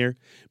that in there,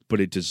 but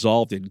it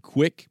dissolved in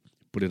quick,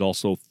 but it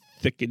also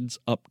thickens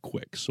up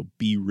quick. So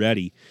be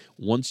ready.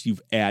 Once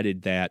you've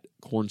added that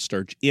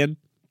cornstarch in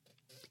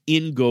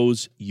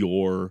goes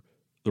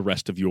the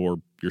rest of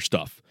your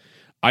stuff.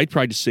 I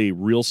tried to say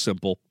real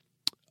simple.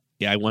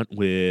 Yeah, I went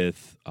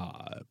with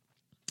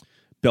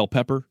bell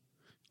pepper,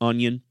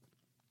 onion.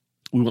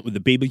 We went with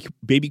the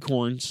baby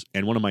corns,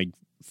 and one of my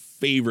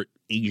favorite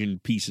Asian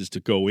pieces to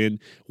go in,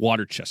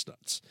 water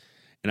chestnuts.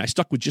 And I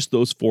stuck with just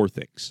those 4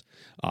 things.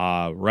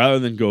 Rather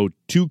than go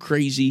too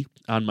crazy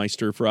on my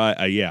stir fry,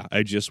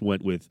 I just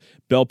went with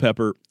bell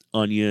pepper,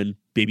 onion,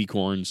 baby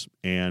corns,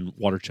 and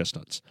water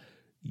chestnuts.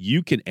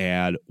 You can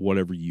add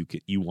whatever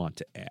you want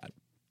to add.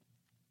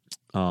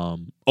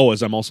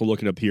 As I'm also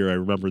looking up here, I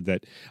remembered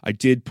that I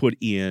did put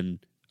in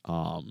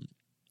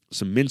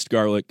some minced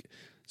garlic,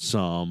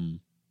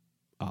 some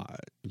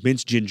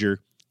minced ginger,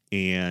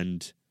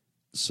 and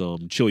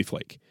some chili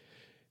flake.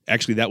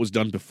 Actually, that was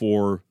done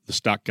before the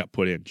stock got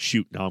put in.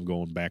 Shoot, now I'm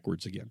going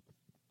backwards again.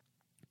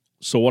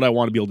 So what I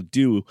want to be able to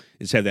do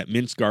is have that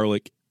minced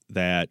garlic,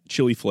 that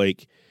chili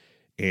flake,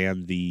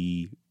 and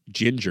the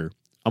ginger.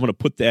 I'm going to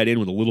put that in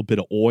with a little bit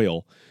of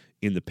oil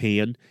in the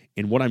pan,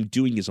 and what I'm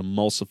doing is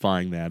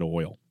emulsifying that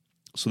oil.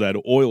 So that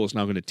oil is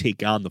now going to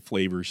take on the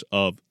flavors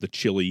of the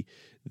chili,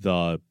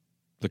 the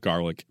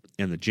garlic,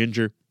 and the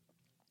ginger.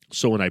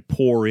 So when I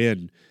pour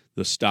in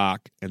the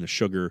stock and the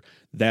sugar,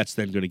 that's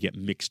then going to get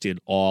mixed in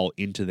all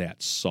into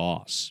that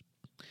sauce.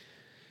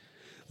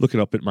 Looking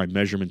up at my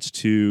measurements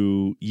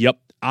too. Yep,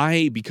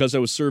 because I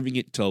was serving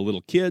it to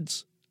little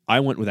kids, I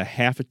went with a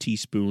half a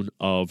teaspoon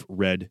of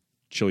red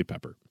chili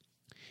pepper.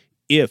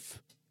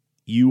 If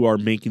you are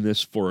making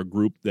this for a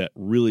group that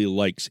really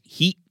likes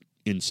heat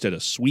instead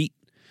of sweet,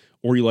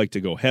 or you like to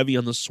go heavy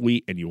on the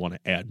sweet and you want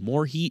to add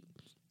more heat,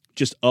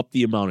 just up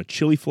the amount of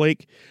chili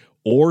flake.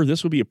 Or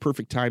this would be a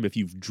perfect time if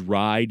you've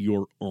dried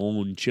your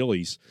own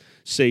chilies,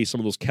 say some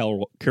of those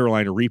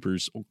Carolina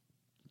Reapers,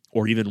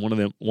 or even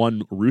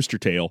one Rooster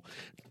Tail,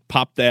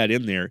 pop that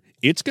in there.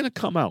 It's going to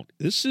come out.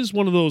 This is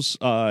one of those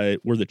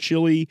where the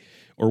chili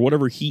or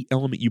whatever heat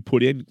element you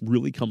put in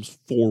really comes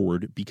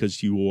forward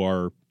because you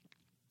are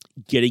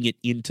getting it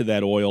into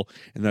that oil,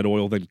 and that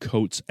oil then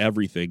coats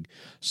everything.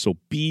 So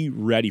be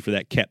ready for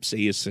that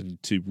capsaicin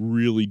to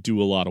really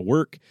do a lot of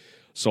work.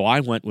 So I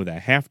went with a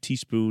half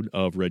teaspoon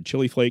of red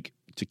chili flake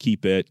to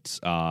keep it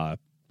kind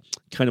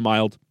of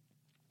mild.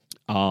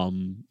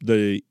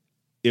 It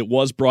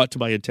was brought to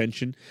my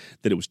attention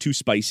that it was too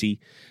spicy,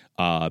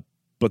 but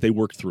they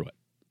worked through it.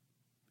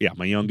 Yeah,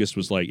 my youngest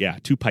was like,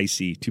 too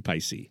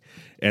spicy.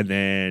 And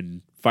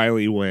then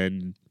finally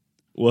when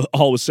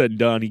all was said and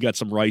done, he got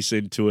some rice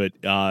into it.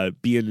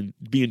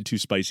 Being too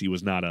spicy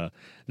was not a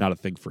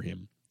thing for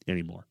him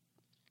anymore.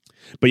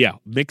 But yeah,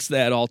 mix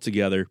that all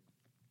together.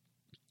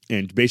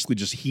 And basically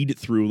just heat it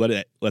through,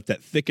 let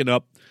that thicken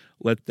up,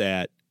 let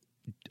that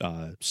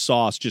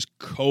sauce just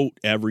coat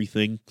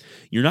everything.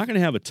 You're not going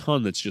to have a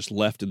ton that's just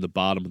left in the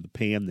bottom of the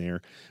pan there,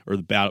 or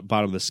the bottom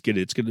of the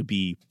skillet. It's going to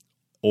be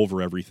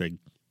over everything.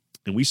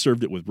 And we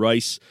served it with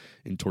rice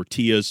and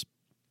tortillas.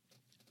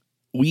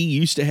 We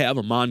used to have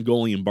a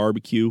Mongolian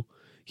barbecue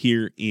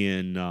here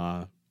in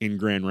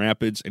Grand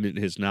Rapids, and it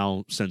has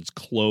now since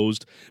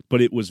closed,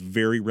 but it was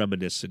very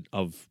reminiscent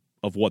of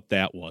what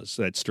that was,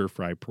 that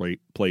stir-fry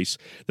place.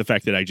 The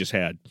fact that I just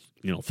had,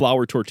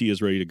 flour tortillas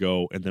ready to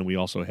go, and then we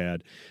also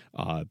had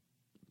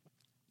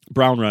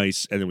brown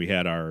rice, and then we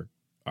had our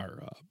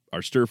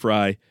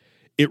stir-fry.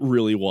 It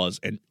really was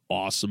an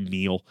awesome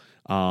meal.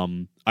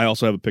 I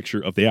also have a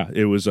picture of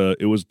it was a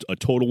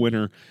total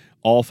winner.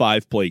 All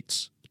 5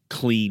 plates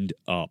cleaned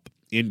up,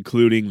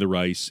 including the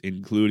rice,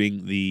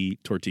 including the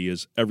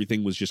tortillas.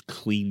 Everything was just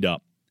cleaned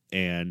up.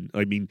 And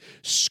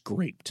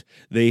scraped.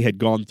 They had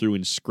gone through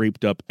and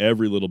scraped up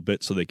every little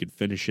bit so they could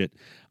finish it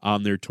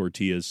on their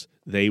tortillas.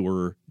 They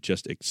were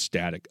just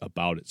ecstatic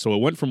about it. So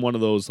it went from one of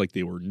those, like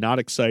they were not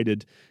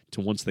excited, to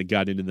once they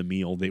got into the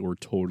meal, they were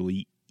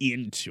totally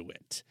into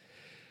it.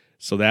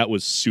 So that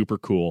was super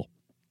cool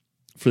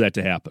for that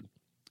to happen.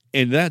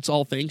 And that's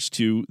all thanks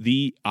to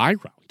the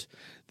iRound.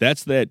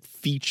 That's that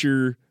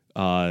feature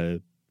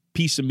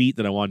piece of meat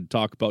that I wanted to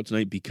talk about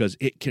tonight, because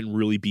it can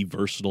really be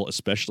versatile,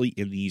 especially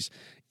in these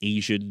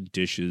Asian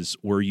dishes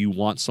where you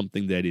want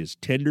something that is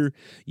tender,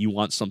 you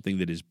want something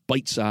that is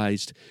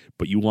bite-sized,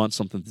 but you want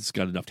something that's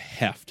got enough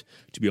heft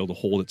to be able to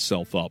hold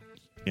itself up.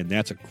 And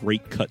that's a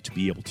great cut to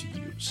be able to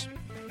use.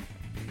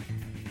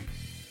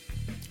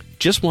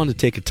 Just wanted to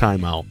take a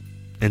time out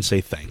and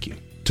say thank you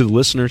to the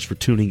listeners for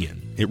tuning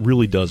in. It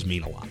really does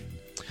mean a lot.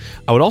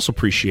 I would also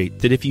appreciate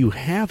that if you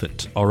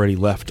haven't already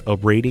left a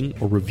rating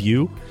or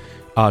review,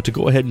 to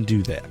go ahead and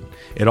do that.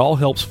 It all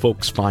helps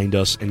folks find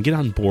us and get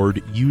on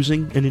board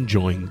using and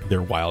enjoying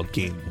their wild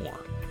game more.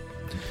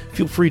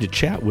 Feel free to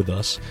chat with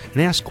us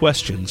and ask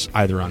questions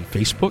either on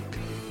Facebook,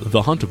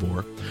 The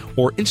Huntivore,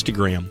 or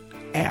Instagram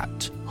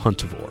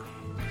 @Huntivore.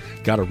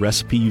 Got a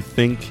recipe you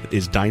think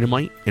is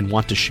dynamite and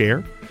want to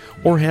share?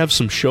 Or have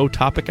some show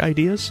topic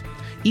ideas?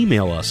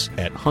 Email us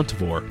at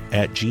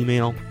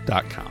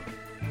huntivore@gmail.com.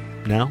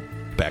 Now,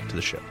 back to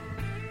the show.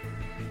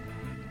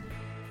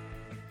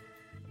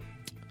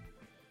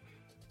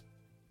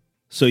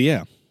 So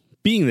yeah,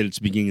 being that it's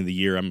the beginning of the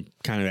year, I'm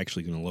kind of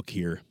actually going to look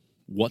here.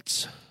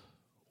 What's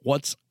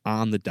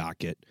on the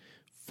docket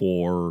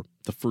for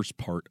the first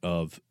part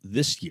of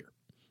this year?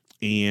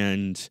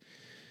 And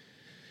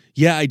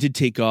yeah, I did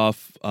take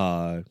off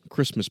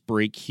Christmas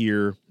break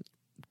here.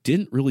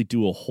 Didn't really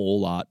do a whole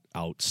lot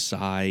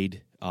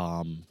outside.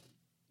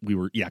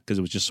 because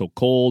it was just so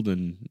cold,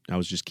 and I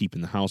was just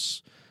keeping the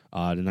house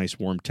at a nice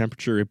warm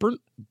temperature. It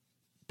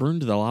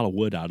burned a lot of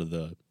wood out of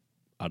the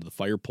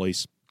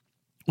fireplace,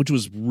 which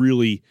was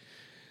really,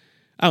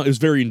 it was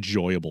very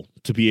enjoyable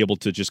to be able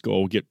to just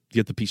go get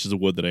the pieces of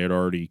wood that I had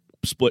already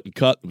split and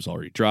cut. It was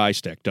already dry,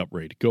 stacked up,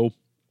 ready to go.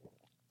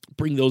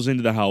 Bring those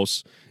into the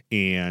house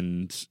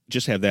and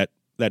just have that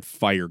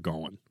fire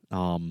going.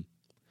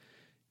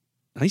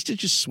 I used to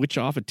just switch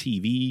off a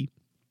TV,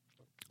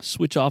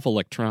 switch off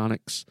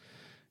electronics.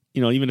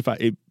 Even if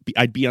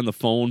I'd be on the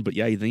phone, but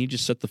then you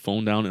just set the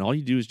phone down, and all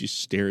you do is just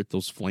stare at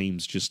those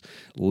flames just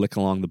lick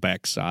along the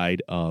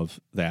backside of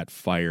that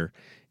fire.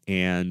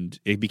 And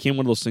it became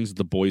one of those things that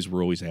the boys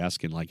were always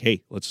asking, like,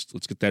 "Hey, let's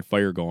get that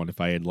fire going."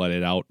 If I had let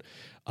it out,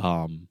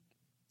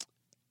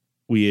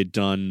 we had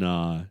done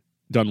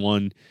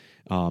one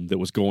that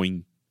was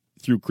going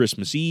through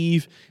Christmas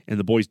Eve, and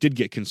the boys did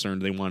get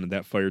concerned. They wanted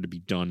that fire to be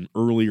done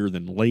earlier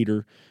than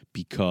later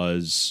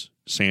because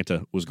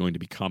Santa was going to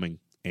be coming,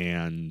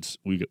 and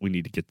we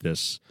need to get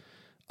this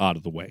out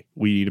of the way.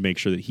 We need to make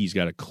sure that he's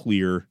got a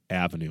clear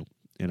avenue.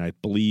 And I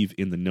believe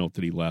in the note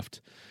that he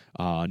left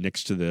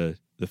next to the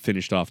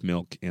finished off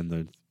milk and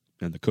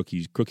the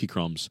cookie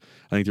crumbs,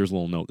 I think there's a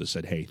little note that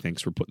said, "Hey,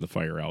 thanks for putting the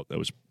fire out. That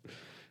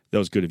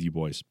was good of you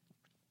boys."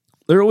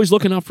 They're always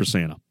looking out for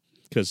Santa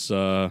because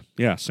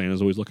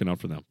Santa's always looking out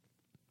for them.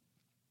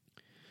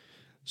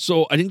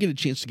 So I didn't get a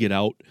chance to get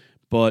out,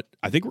 but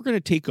I think we're going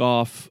to take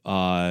off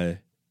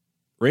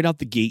right out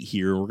the gate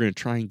here. We're going to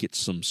try and get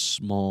some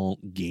small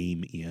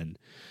game in.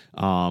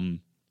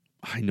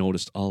 I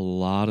noticed a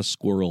lot of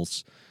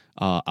squirrels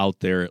out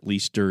there, at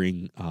least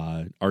during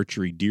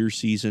archery deer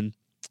season,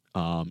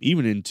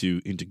 even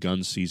into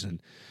gun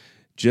season.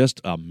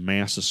 Just a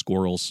mass of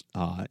squirrels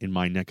in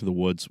my neck of the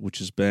woods, which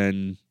has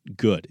been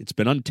good. It's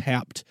been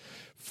untapped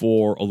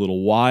for a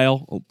little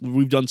while.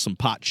 We've done some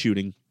pot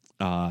shooting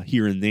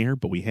here and there,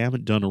 but we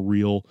haven't done a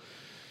real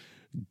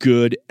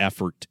good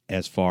effort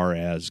as far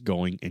as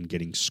going and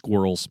getting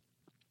squirrels.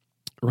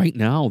 Right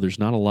now, there's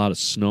not a lot of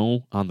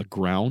snow on the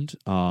ground.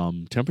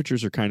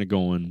 Temperatures are kind of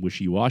going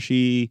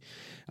wishy-washy.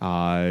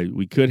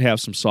 We could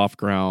have some soft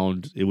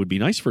ground. It would be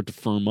nice for it to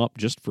firm up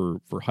just for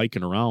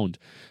hiking around,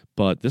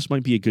 but this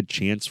might be a good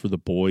chance for the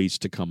boys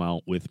to come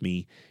out with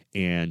me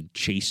and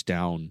chase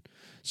down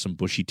some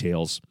bushy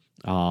tails.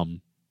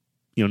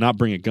 Not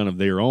bring a gun of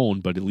their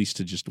own, but at least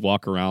to just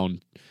walk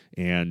around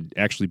and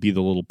actually be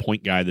the little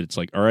point guy that it's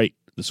like, all right,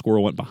 the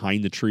squirrel went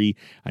behind the tree.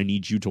 I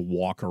need you to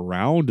walk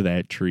around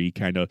that tree,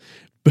 kind of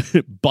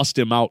bust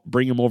him out,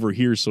 bring him over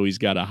here so he's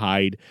got to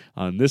hide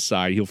on this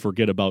side. He'll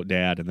forget about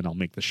Dad, and then I'll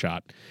make the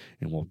shot,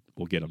 and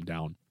we'll get him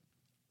down.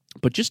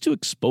 But just to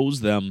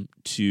expose them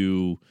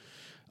to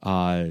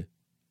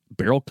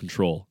barrel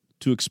control,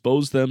 to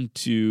expose them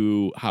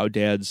to how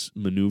Dad's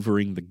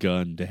maneuvering the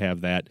gun, to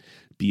have that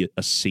be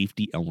a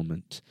safety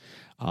element,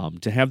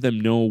 to have them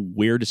know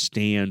where to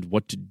stand,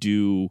 what to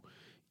do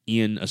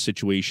in a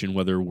situation,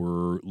 whether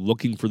we're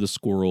looking for the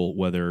squirrel,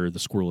 whether the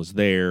squirrel is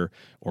there,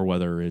 or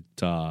whether it,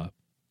 or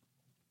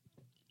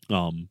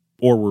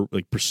we're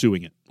like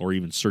pursuing it, or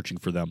even searching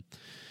for them.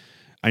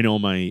 I know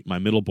my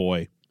middle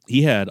boy,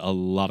 he had a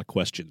lot of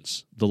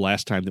questions the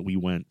last time that we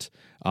went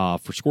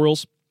for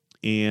squirrels.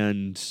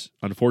 And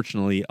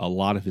unfortunately, a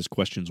lot of his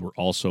questions were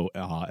also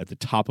at the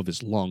top of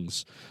his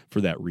lungs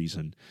for that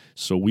reason.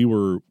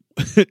 So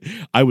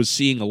I was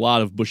seeing a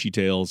lot of bushy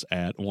tails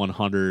at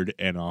 100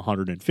 and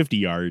 150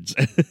 yards.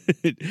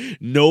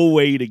 No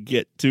way to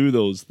get to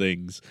those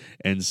things.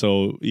 And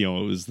so, it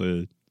was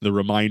the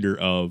reminder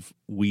of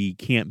we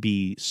can't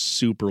be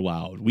super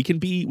loud. We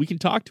can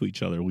talk to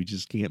each other. We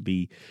just can't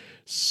be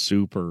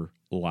super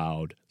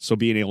loud. So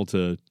being able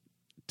to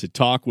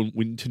talk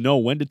to know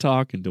when to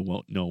talk and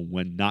to know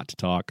when not to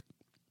talk,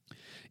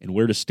 and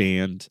where to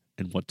stand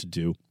and what to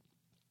do.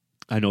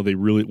 I know they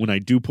really, when I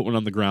do put one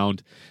on the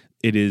ground,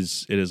 it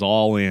is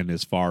all in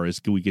as far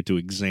as we get to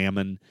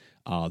examine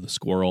the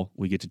squirrel.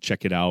 We get to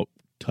check it out,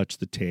 touch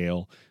the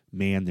tail.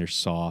 Man, they're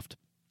soft,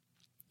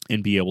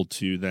 and be able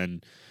to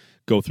then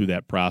go through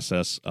that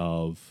process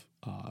of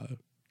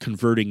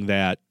converting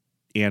that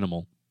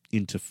animal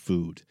into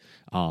food.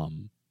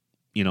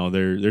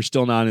 They're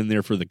still not in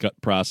there for the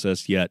gut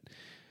process yet,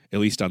 at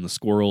least on the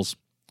squirrels,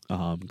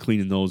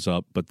 cleaning those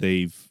up. But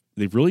they've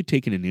really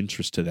taken an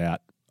interest to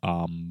that.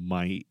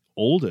 My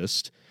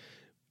oldest,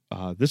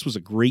 this was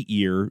a great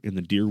year in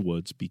the deer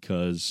woods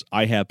because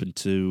I happened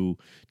to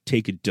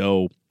take a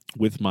doe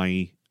with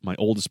my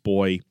oldest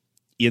boy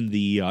in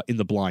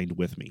the blind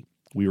with me.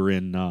 We were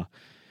in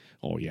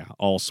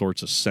all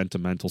sorts of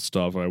sentimental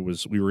stuff.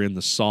 We were in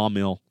the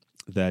sawmill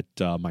that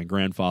my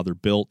grandfather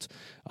built,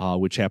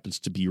 which happens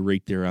to be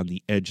right there on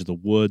the edge of the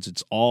woods.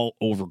 It's all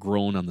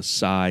overgrown on the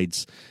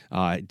sides.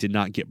 It did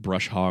not get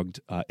brush hogged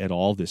at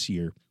all this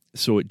year.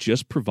 So it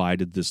just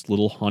provided this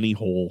little honey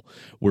hole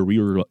where we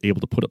were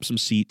able to put up some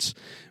seats.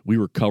 We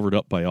were covered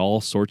up by all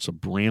sorts of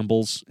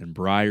brambles and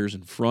briars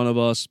in front of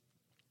us.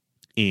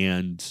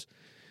 And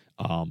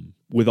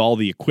with all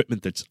the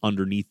equipment that's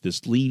underneath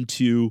this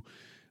lean-to,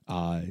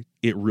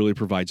 it really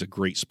provides a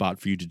great spot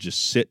for you to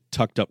just sit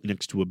tucked up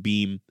next to a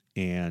beam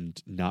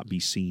and not be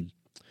seen.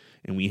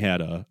 And we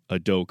had a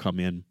doe come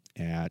in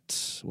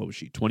at,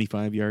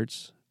 25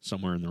 yards?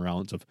 Somewhere in the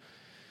rounds of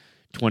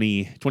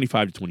 25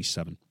 to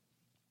 27.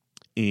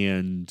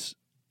 And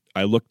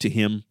I looked to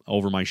him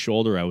over my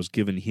shoulder. I was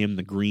giving him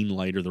the green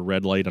light or the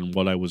red light on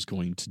what I was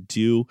going to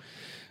do.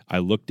 I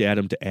looked at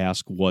him to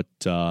ask what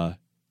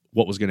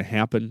was going to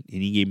happen,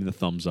 and he gave me the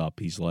thumbs up.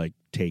 He's like,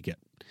 take it.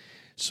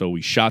 So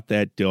we shot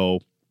that doe,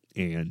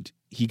 and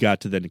he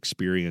got to then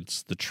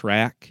experience the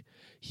track.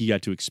 He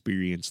got to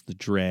experience the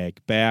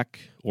drag back,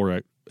 or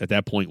at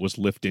that point was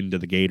lift into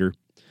the gator.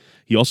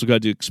 He also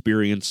got to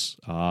experience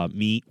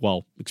me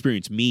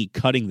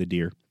cutting the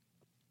deer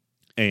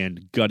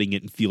and gutting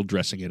it and field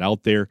dressing it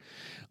out there.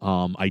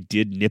 I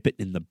did nip it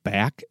in the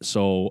back,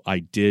 so I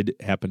did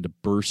happen to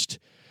burst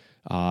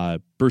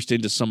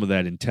into some of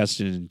that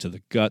intestine into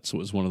the gut. So it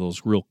was one of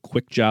those real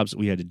quick jobs that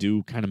we had to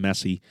do, kind of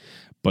messy.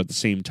 But at the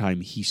same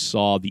time, he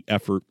saw the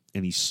effort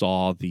and he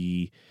saw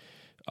the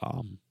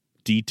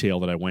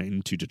detail that I went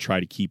into to try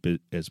to keep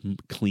it as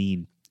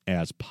clean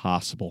as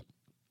possible.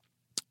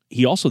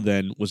 He also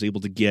then was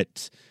able to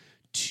get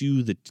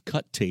to the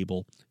cut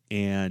table,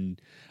 and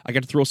I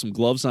got to throw some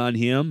gloves on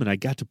him, and I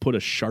got to put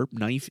a sharp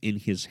knife in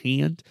his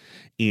hand,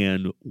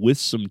 and with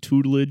some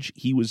tutelage,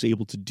 he was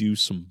able to do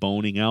some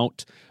boning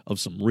out of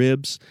some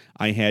ribs.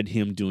 I had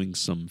him doing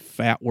some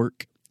fat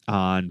work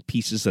on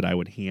pieces that I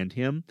would hand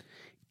him,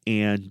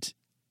 and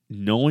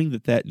knowing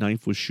that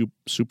knife was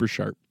super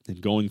sharp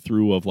and going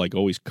through of like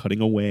always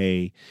cutting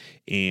away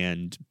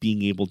and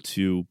being able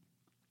to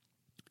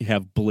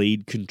have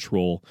blade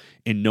control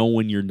and know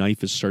when your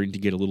knife is starting to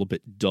get a little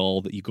bit dull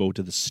that you go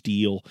to the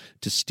steel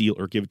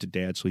or give it to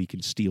Dad so he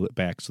can steel it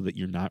back so that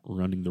you're not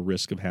running the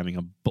risk of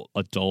having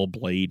a dull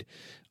blade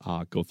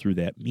go through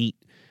that meat.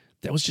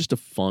 That was just a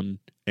fun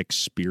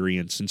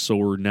experience. And so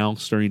we're now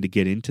starting to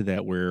get into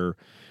that where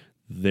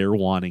they're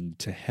wanting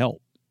to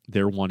help.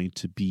 They're wanting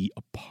to be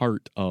a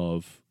part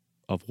of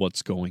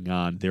what's going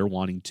on. They're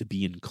wanting to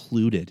be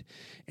included.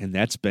 And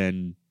that's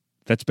been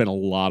a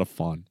lot of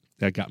fun.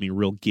 That got me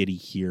real giddy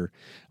here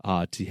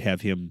to have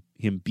him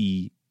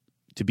be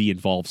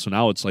involved. So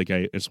now it's like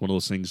it's one of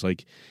those things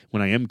like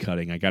when I am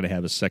cutting, I got to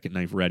have a second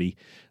knife ready.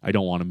 I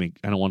don't want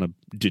to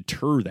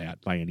deter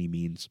that by any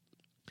means.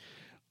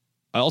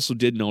 I also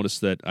did notice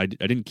that I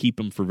didn't keep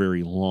him for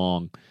very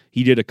long.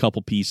 He did a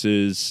couple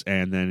pieces,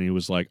 and then he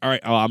was like, all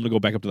right, I'm going to go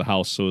back up to the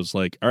house. So it's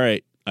like, all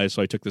right.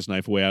 So I took this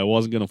knife away. I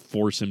wasn't going to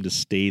force him to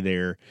stay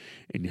there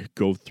and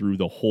go through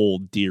the whole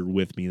deer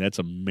with me. That's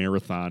a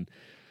marathon.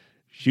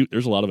 Shoot,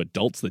 there's a lot of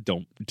adults that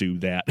don't do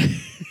that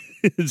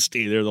and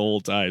stay there the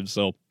whole time.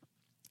 So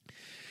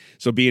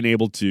being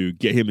able to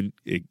get him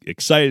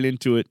excited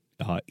into it,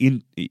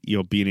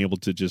 being able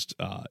to just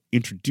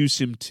introduce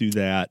him to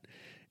that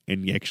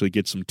and actually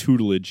get some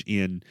tutelage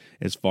in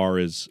as far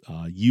as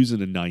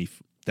using a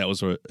knife, that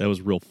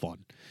was real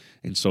fun.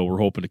 And so we're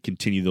hoping to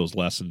continue those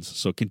lessons.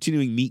 So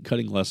continuing meat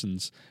cutting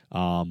lessons,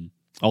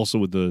 also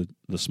with the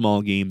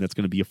small game, that's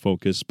going to be a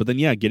focus. But then,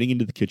 getting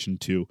into the kitchen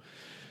too.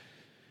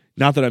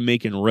 Not that I'm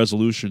making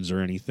resolutions or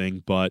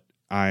anything, but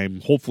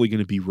I'm hopefully going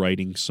to be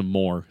writing some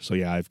more. So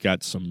I've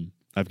got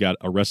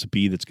a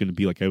recipe that's going to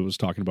be like I was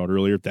talking about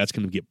earlier. That's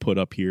going to get put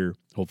up here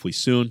hopefully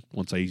soon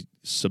once I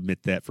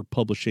submit that for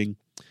publishing.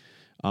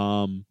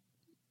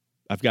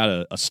 I've got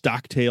a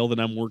stocktail that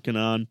I'm working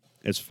on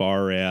as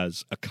far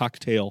as a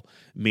cocktail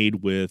made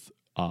with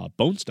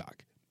bone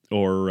stock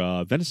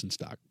or venison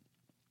stock.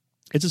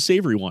 It's a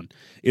savory one.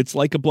 It's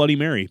like a Bloody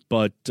Mary,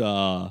 but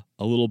a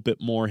little bit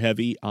more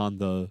heavy on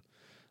the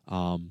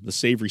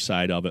savory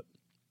side of it.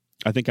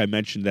 I think I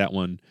mentioned that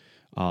one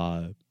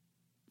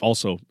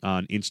also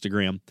on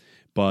Instagram,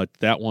 but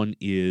that one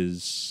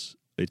it's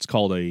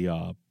called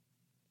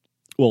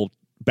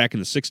back in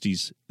the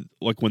 60s,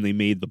 like when they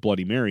made the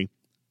Bloody Mary,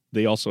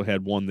 they also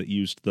had one that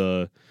used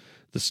the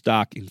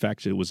stock. In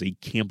fact, it was a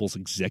Campbell's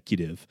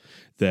executive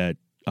that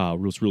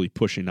was really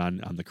pushing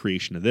on the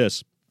creation of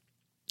this,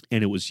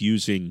 and it was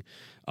using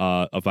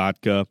a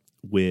vodka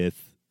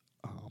with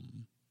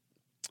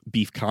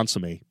beef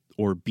consomme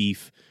or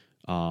beef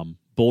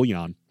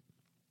bouillon,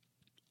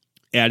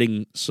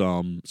 adding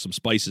some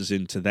spices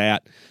into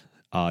that,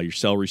 your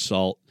celery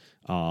salt,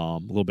 a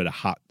little bit of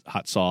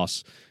hot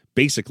sauce,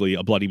 basically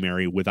a Bloody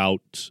Mary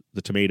without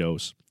the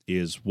tomatoes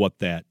is what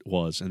that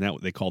was, and that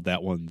they called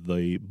that one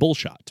the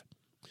bullshot.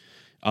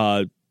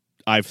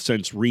 I've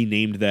since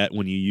renamed that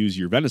when you use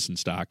your venison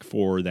stock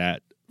for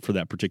that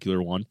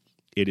particular one.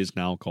 It is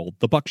now called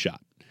the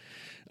buckshot.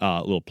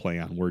 A little play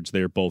on words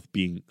there, both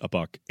being a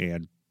buck,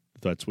 and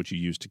that's what you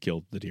use to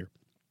kill the deer.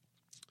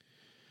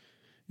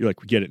 You're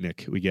like, we get it,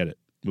 Nick. We get it.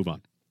 Move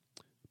on.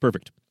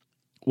 Perfect.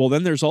 Well,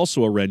 then there's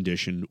also a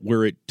rendition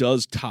where it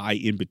does tie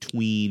in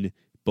between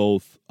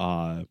both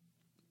the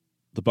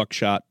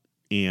buckshot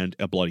and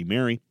a Bloody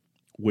Mary,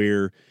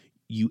 where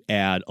you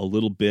add a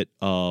little bit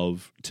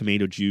of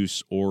tomato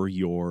juice or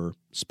your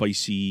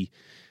spicy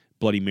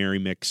Bloody Mary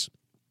mix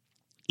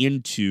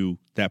into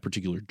that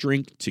particular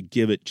drink to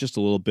give it just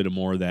a little bit of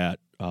more of that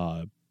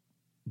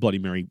Bloody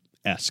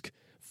Mary-esque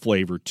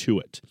flavor to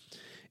it.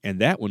 And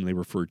that one they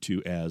refer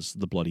to as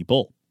the Bloody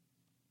Bull.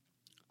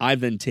 I've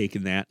then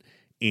taken that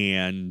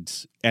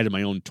and added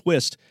my own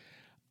twist.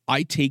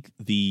 I take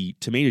the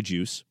tomato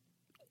juice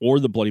or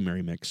the Bloody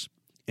Mary mix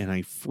and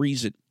I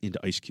freeze it into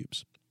ice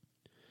cubes.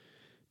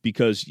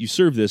 Because you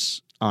serve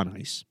this on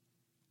ice.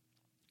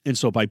 And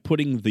so by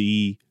putting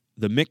the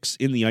mix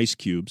in the ice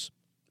cubes,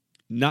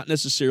 not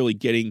necessarily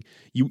getting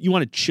you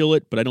want to chill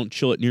it, but I don't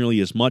chill it nearly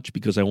as much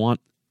because I want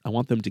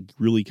them to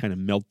really kind of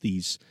melt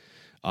these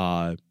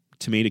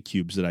tomato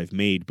cubes that I've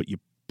made. But you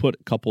put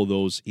a couple of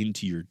those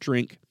into your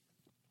drink,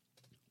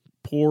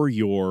 pour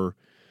your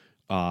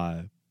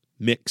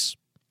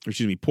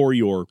pour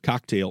your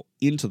cocktail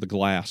into the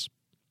glass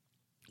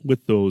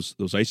with those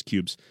ice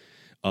cubes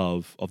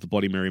of the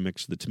Bloody Mary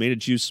mix, the tomato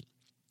juice,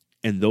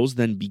 and those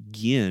then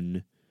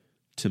begin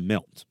to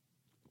melt.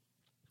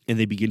 And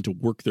they begin to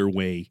work their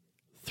way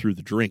through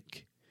the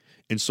drink.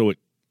 And so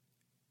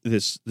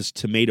this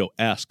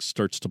tomato-esque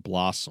starts to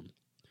blossom.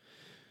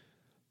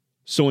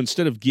 So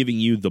instead of giving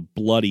you the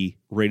bloody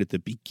right at the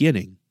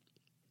beginning,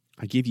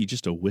 I give you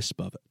just a wisp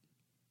of it.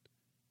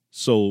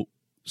 So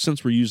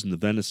since we're using the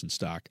venison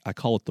stock, I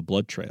call it the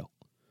blood trail.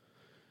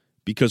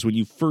 Because when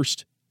you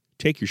first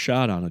take your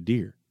shot on a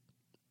deer,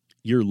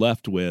 you're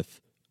left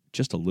with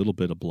just a little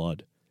bit of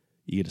blood.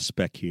 You get a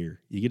speck here,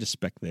 you get a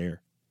speck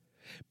there.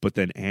 But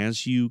then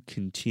as you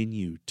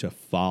continue to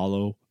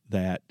follow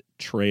that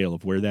trail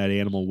of where that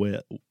animal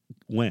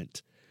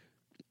went,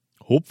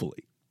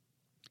 hopefully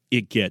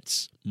it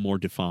gets more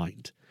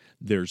defined.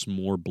 There's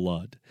more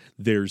blood.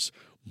 There's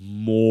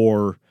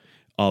more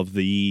of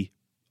the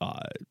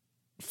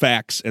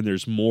facts, and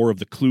there's more of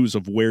the clues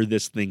of where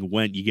this thing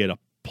went. You get a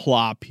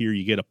plop here,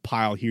 you get a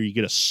pile here, you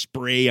get a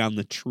spray on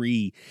the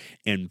tree,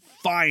 and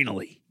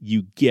finally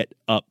you get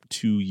up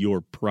to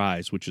your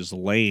prize, which is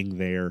laying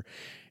there.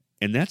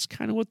 And that's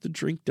kind of what the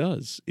drink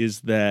does,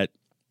 is that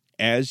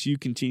as you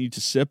continue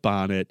to sip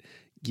on it,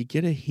 you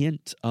get a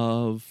hint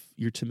of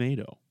your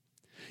tomato.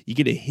 You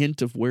get a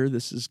hint of where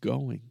this is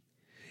going.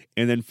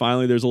 And then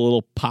finally there's a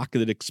little pocket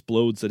that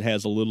explodes that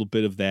has a little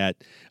bit of that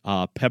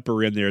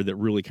pepper in there that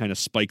really kind of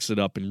spikes it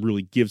up and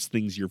really gives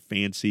things your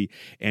fancy.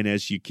 And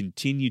as you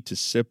continue to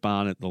sip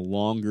on it, the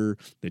longer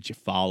that you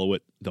follow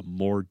it, the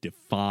more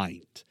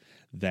defined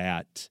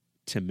that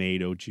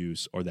tomato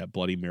juice or that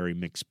Bloody Mary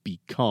mix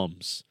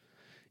becomes,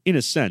 in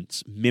a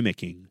sense,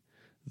 mimicking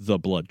the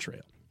blood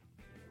trail.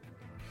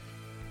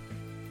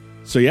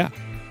 So yeah,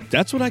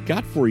 that's what I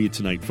got for you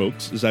tonight,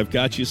 folks, is I've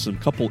got you some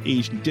couple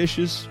Asian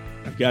dishes.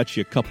 I've got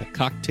you a couple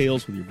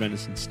cocktails with your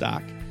venison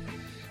stock.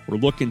 We're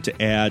looking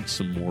to add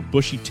some more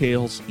bushy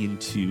tails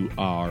into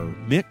our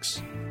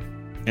mix.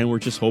 And we're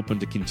just hoping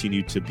to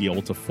continue to be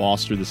able to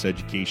foster this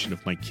education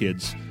of my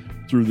kids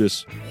through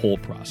this whole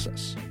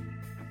process.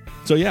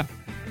 So yeah,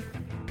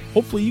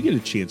 hopefully you get a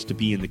chance to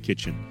be in the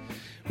kitchen.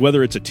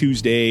 Whether it's a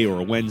Tuesday or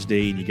a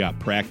Wednesday and you got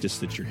practice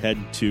that you're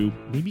heading to,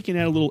 maybe you can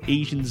add a little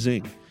Asian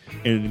zing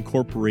and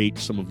incorporate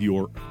some of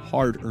your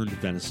hard-earned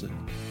venison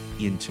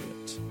into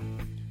it.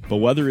 But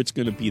whether it's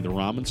going to be the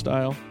ramen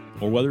style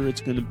or whether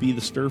it's going to be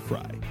the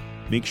stir-fry,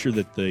 make sure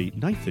that the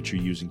knife that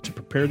you're using to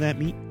prepare that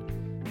meat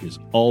is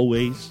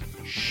always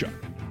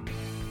sharp.